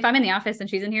 Like if I'm in the office and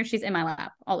she's in here, she's in my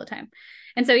lap all the time.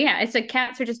 And so yeah, it's like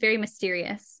cats are just very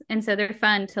mysterious. And so they're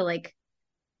fun to like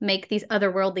make these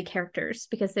otherworldly characters,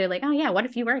 because they're like, oh yeah, what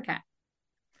if you were a cat?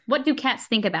 What do cats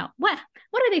think about? What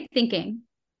are they thinking?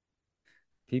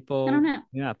 I don't People, know.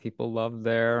 yeah, people love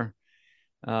their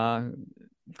uh,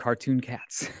 cartoon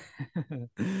cats,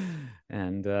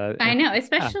 and I know,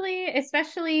 yeah,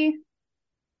 especially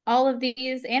all of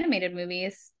these animated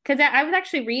movies. Because I was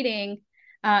actually reading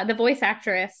the voice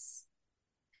actress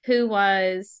who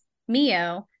was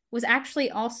Mio was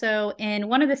actually also in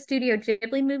one of the Studio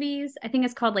Ghibli movies. I think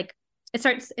it's called like it's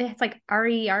like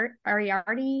Ari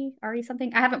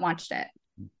something. I haven't watched it,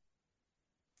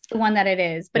 the one that it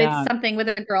is, but it's yeah, something with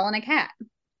a girl and a cat.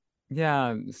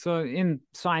 yeah. So in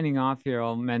signing off here,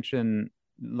 I'll mention,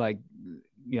 like,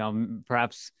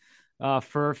 perhaps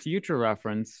for future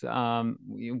reference,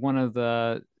 one of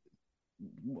the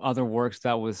other works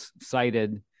that was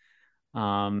cited,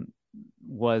 um,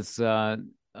 was a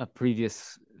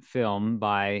previous film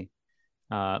by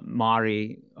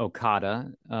Mari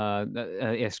Okada, a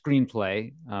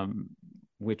screenplay,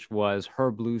 which was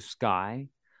Her Blue Sky.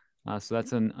 So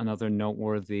that's another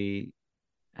noteworthy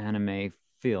anime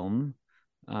film,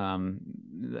 um,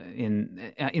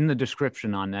 in the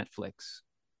description on Netflix.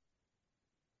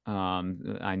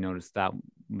 I noticed that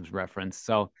was referenced.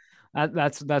 So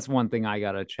that's one thing I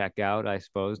gotta check out, I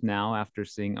suppose, now after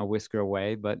seeing A Whisker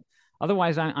Away. But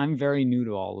otherwise, I'm very new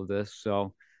to all of this,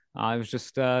 so it was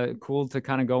just cool to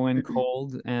kind of go in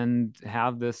cold and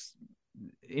have this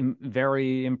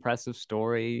very impressive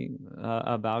story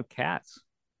about cats.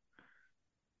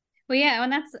 Well, yeah,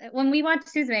 when we watched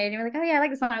Suzume and you were like, oh yeah, I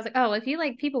like this one. I was like, oh, if you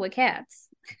like people with cats,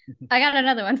 I got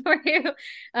another one for you.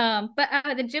 But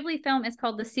the Ghibli film is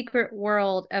called The Secret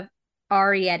World of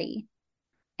Arietti,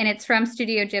 and it's from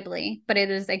Studio Ghibli, but it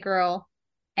is a girl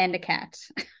and a cat.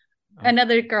 Oh,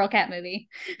 Another girl cat movie.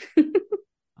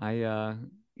 I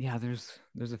yeah,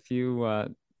 there's a few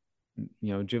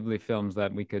Ghibli films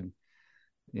that we could,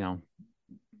 you know,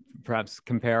 perhaps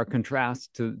compare or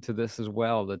contrast to this as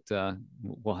well that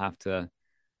we'll have to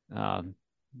uh,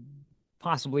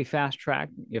 possibly fast track,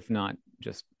 if not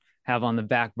just have on the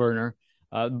back burner.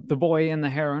 The Boy and the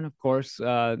Heron, of course,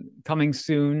 coming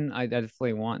soon. I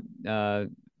definitely want to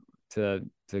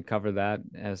cover that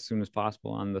as soon as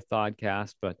possible on the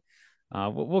Thodcast, but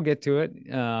we'll get to it.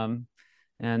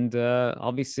 And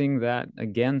I'll be seeing that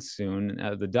again soon.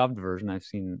 The dubbed version I've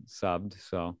seen subbed,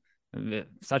 so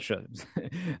such a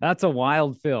that's a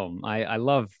wild film. I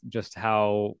love just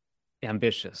how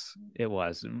ambitious it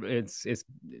was. It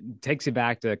takes you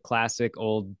back to classic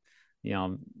old, you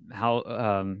know,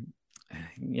 how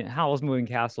yeah, Howl's Moving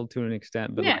Castle to an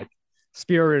extent, but Yeah. like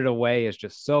Spirited Away is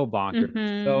just so bonkers,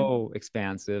 Mm-hmm. so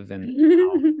expansive, and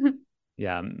how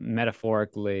yeah,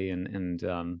 metaphorically and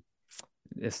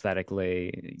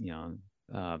aesthetically,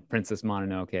 Princess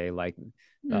Mononoke, like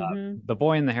uh, Mm-hmm. The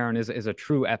Boy and the Heron is a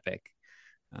true epic.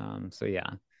 So yeah,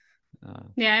 uh,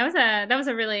 Yeah, it was a that was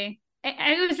a really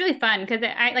it was really fun because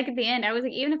I like at the end I was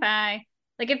like even if I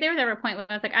like if there was ever a point where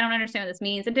I was like I don't understand what this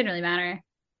means, it didn't really matter.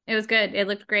 It was good. It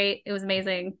looked great. It was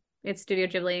amazing. It's Studio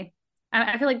Ghibli.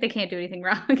 I feel like they can't do anything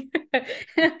wrong.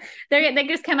 They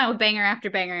just come out with banger after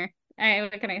banger.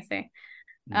 What can I say?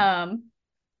 yeah. Um.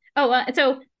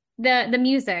 So the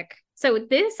music. So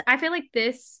this I feel like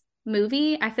this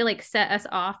movie I feel like set us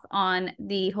off on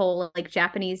the whole like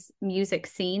Japanese music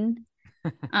scene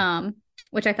um,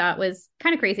 which I thought was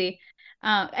kind of crazy.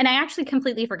 And I actually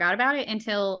completely forgot about it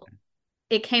until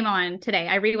it came on today.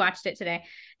 I rewatched it today.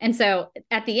 And so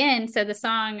at the end, so the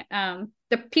song,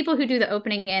 the people who do the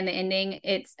opening and the ending,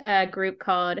 it's a group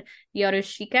called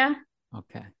Yorushika,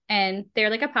 Okay. and they're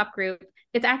like a pop group.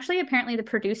 It's actually apparently the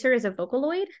producer is a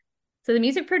Vocaloid. So the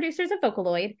music producer is a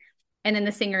Vocaloid, and then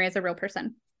the singer is a real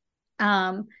person.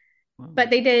 Um, Well, but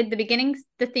they did the beginning,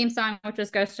 the theme song, which was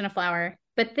Ghost in a Flower.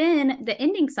 But then the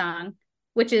ending song,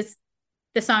 which is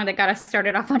the song that got us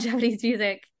started off on Japanese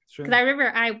music. Because sure. I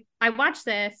remember I watched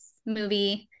this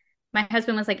movie. My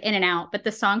husband was like in and out, but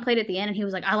the song played at the end and he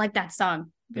was like, I like that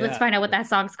song. Let's Yeah. find out what that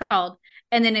song's called.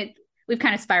 And then we've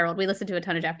kind of spiraled. We listen to a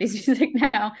ton of Japanese music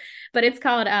now, but it's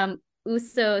called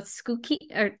Uso Tsuki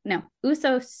or no,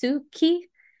 Uso Suki, and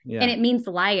Yeah. it means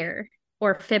liar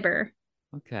or fibber,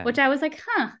 Okay. which I was like,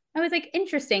 huh. I was like,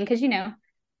 interesting, because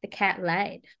the cat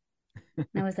lied. And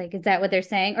I was like, is that what they're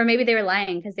saying? Or maybe they were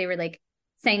lying because they were like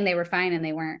saying they were fine and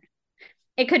they weren't.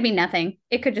 It could be nothing.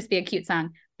 It could just be a cute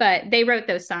song. But they wrote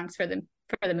those songs for the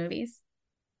movies.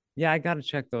 Yeah, I gotta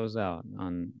check those out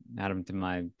on add them to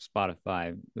my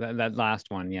Spotify. That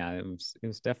last one, yeah, it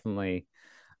was definitely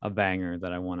a banger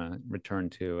that I want to return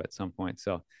to at some point.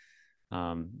 So,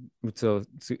 Utsu,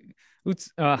 Uts,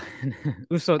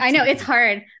 Uso I know it's Tsuki.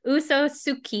 hard. Uso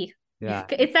Suki. Yeah,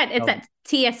 It's spelled, that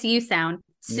TSU sound.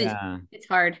 yeah, It's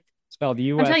hard. spelled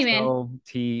U I'm telling S you, man. O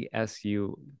T S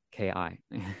U K I.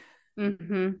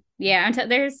 Yeah,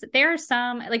 there are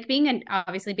some like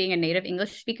obviously being a native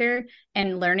English speaker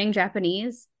and learning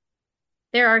Japanese,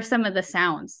 there are some of the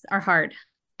sounds are hard.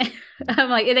 I'm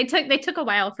like they took a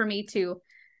while for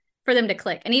them to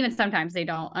click. And even sometimes they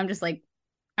don't. I'm just like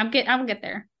I'll get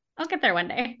there. I'll get there one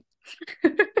day.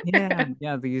 Yeah,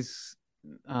 yeah, these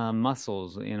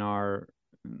muscles in our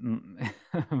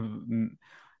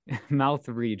mouth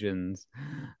regions,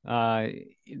 uh,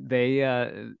 they uh,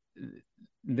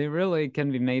 they really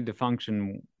can be made to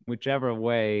function whichever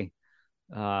way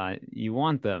you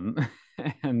want them,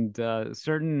 and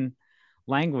certain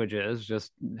languages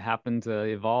just happen to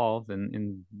evolve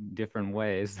in different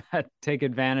ways that take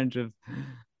advantage of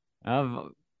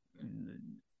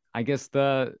I guess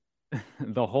the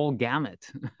whole gamut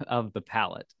of the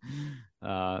palette.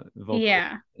 Vocal.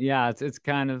 Yeah. Yeah, it's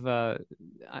kind of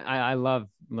I love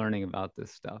learning about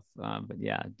this stuff. But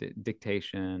yeah,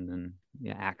 dictation and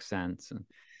yeah, accents and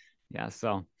yeah,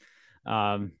 so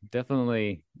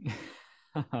definitely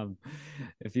um,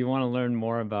 if you want to learn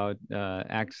more about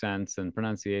accents and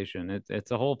pronunciation,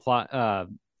 it's a whole plot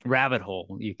rabbit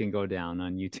hole you can go down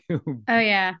on YouTube. Oh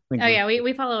yeah. Oh yeah. Linguistic.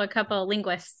 We follow a couple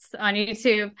linguists on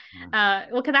YouTube. Yeah.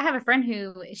 Well, because I have a friend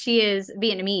who she is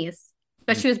Vietnamese,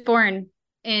 but Mm. she was born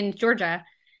in Georgia,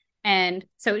 and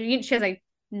so she has a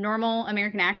normal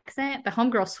American accent. The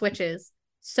homegirl switches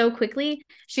so quickly.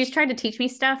 She's tried to teach me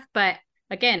stuff, but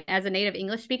again, as a native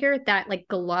English speaker, that like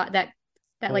Glottal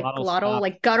glottal, stop.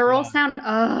 like guttural Yeah. sound.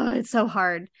 Oh, it's so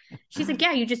hard. She's like,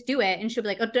 yeah, you just do it, and she'll be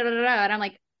like, oh, da, da, da, da. And I'm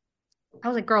like, I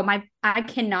was like, girl, I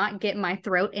cannot get my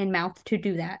throat and mouth to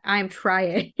do that. I'm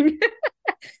trying.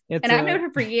 It's And I've a known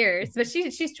her for years, but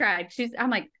she's tried. I'm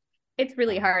like, it's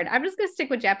really hard. I'm just gonna stick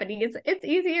with Japanese. It's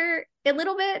easier a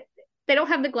little bit. They don't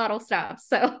have the glottal stuff.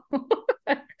 So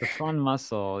the fun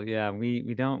muscle. Yeah,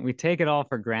 we don't we take it all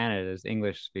for granted as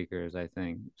English speakers, I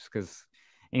think, just because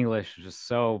English is just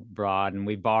so broad and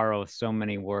we borrow so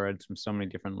many words from so many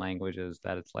different languages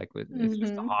that it's like it's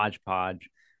just a mm-hmm. hodgepodge.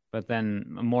 But then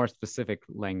more specific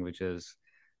languages,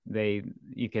 they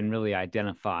you can really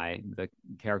identify the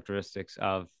characteristics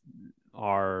of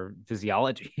our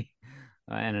physiology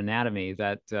and anatomy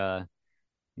that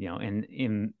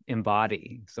and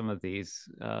embody some of these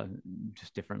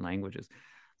just different languages.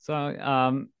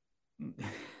 So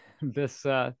this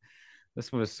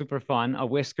this was super fun. A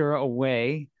Whisker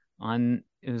Away on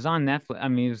it was on Netflix. I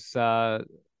mean, it was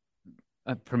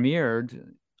premiered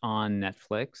on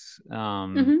Netflix.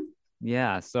 Mm-hmm.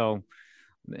 Yeah, so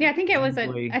Yeah, I think it was I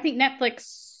presumably, think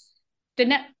Netflix did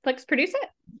Netflix produce it?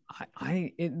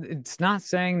 it's not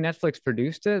saying Netflix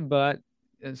produced it, but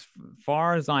as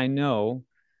far as I know,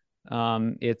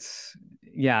 it's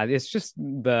yeah, it's just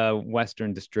the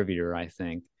Western distributor, I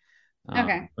think,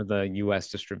 Okay. or the U.S.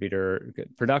 distributor.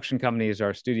 Production companies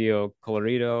are Studio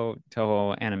Colorido,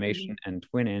 Toho Animation, Mhm. and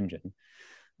Twin Engine.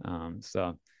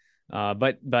 So,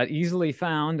 but easily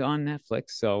found on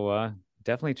Netflix. So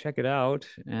definitely check it out.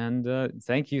 And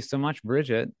thank you so much,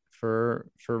 Bridget, for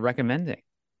recommending.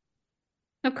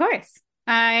 Of course.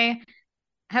 I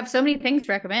have so many things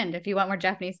to recommend if you want more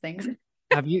Japanese things.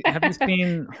 Have you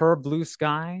seen Her Blue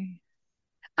Sky?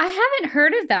 I haven't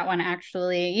heard of that one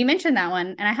actually. You mentioned that one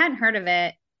and I hadn't heard of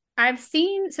it. I've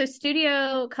seen so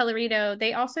Studio Colorido,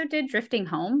 they also did Drifting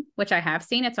Home, which I have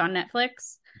seen. It's on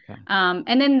Netflix. Okay.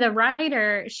 And then the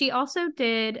writer, she also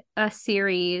did a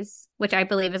series, which I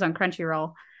believe is on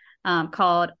Crunchyroll,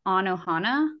 called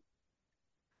Anohana,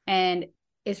 and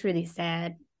it's really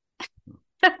sad.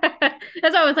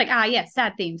 That's always like, ah, yes,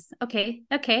 sad themes. Okay,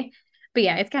 okay. But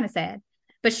yeah, it's kind of sad.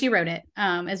 But she wrote it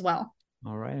as well.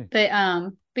 All right. But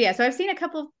yeah, so I've seen a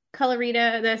couple of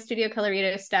Colorito, the Studio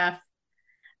Colorito stuff.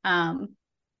 Um,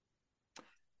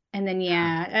 and then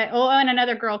yeah, oh, and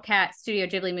another Girl Cat Studio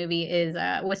Ghibli movie is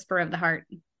Whisper of the Heart.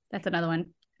 That's another one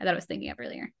that I was thinking of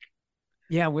earlier.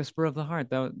 Yeah, Whisper of the Heart.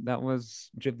 That was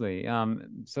Ghibli.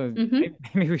 So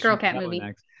Mm-hmm. maybe we Girl should do Cat that one movie.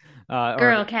 next. Or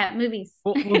Girl Cat movies.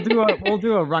 we'll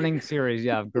do a running series.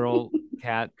 Yeah, Girl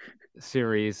Cat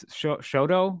series.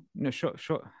 Shoto? No, what was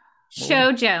it?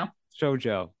 Shoujo.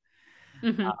 Shoujo.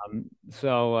 Mm-hmm.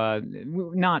 So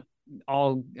not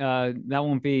all that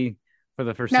won't be for the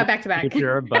Not foreseeable back to back.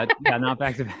 future, but yeah, not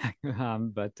back to back.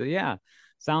 But yeah,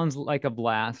 sounds like a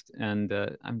blast. And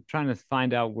I'm trying to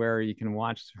find out where you can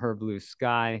watch Her Blue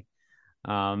Sky.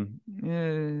 I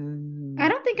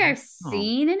don't think I've Oh,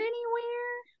 seen it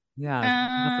anywhere. yeah,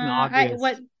 nothing obvious.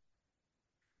 What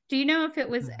do you know if it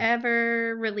was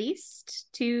ever released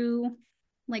to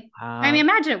like I Uh, mean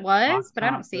imagine it was, Box but I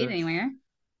don't see it office. anywhere.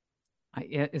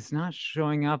 It's not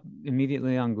showing up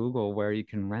immediately on Google where you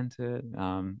can rent it.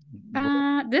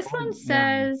 This one Yeah,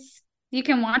 says you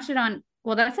can watch it on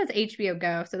well, that says HBO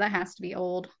Go, so that has to be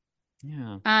old.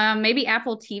 yeah, Maybe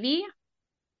Apple TV.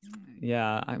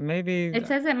 yeah. Maybe It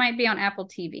says it might be on Apple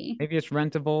TV. maybe it's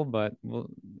rentable, but well,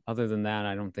 other than that,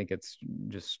 I don't think it's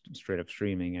just straight up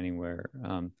streaming anywhere.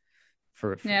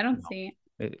 For Yeah, I don't see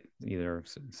it. either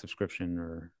subscription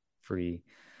or free.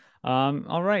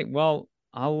 All right. Well,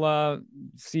 I'll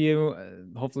see you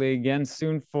hopefully again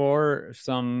soon for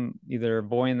some either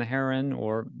Boy and the Heron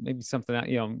or maybe something that,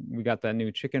 we got that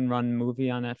new Chicken Run movie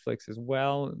on Netflix as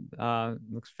well.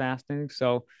 Looks fascinating.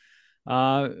 So,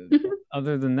 uh,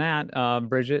 other than that,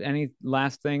 Bridget, any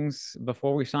last things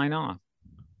before we sign off?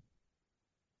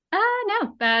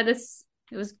 No. This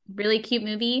it was really cute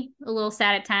movie. A little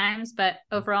sad at times, but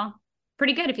overall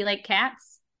pretty good if you like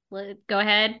cats. Go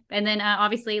ahead and then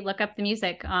obviously look up the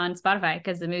music on Spotify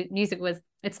because the music was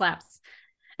it slaps.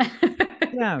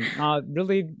 Yeah,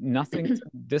 really nothing to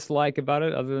dislike about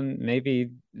it other than maybe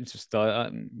it's just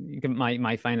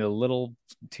might find it a little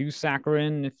too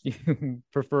saccharine if you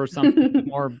prefer something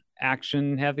more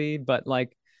action heavy, but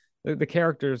like the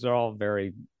characters are all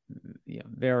very,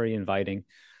 very inviting.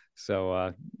 So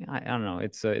I don't know,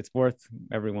 it's worth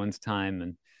everyone's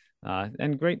time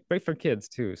and great for kids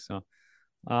too. So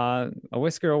A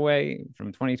Whisker Away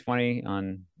from 2020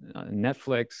 on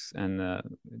Netflix, and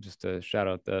just to shout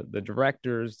out the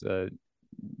directors,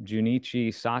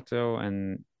 Junichi Sato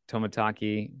and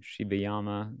Toмотaki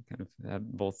Shibayama, kind of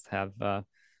both have uh,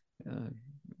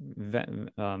 vet,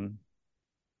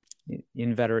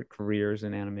 inveterate careers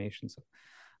in animation. So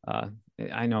uh,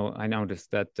 I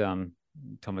noticed that.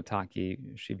 Tomotaki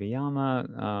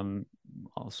Shibayama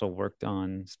also worked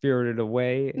on Spirited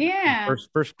Away. Yeah, First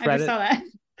I just credit, saw that.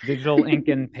 digital ink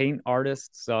and paint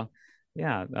artist. So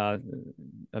yeah,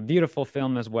 a beautiful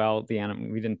film as well.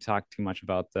 We didn't talk too much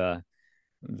about the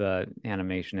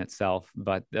animation itself,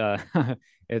 but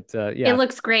It yeah,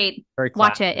 looks great. very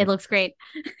Watch it. It classic. looks great.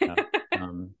 Yeah.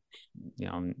 Um,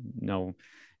 no,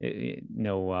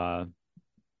 no,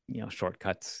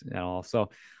 shortcuts at all. So,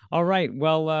 all right.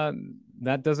 Well,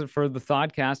 that does it for the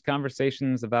Thoughtcast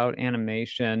conversations about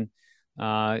animation.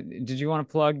 Did you want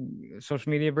to plug social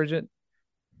media, Bridget?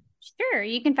 Sure.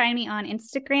 You can find me on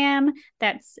Instagram.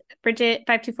 That's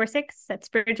Bridget5246. That's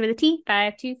Bridget with a T,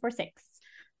 5246.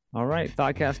 All right.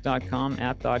 Thoughtcast.com,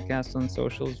 at Thoughtcast on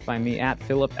socials. Find me at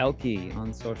Philip Elke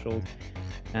on socials.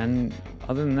 And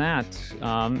other than that,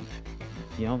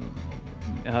 you know,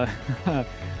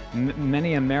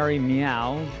 many a merry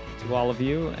meow to all of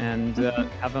you, and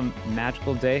have a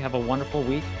magical day. Have a wonderful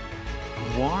week.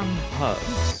 Warm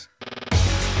hugs.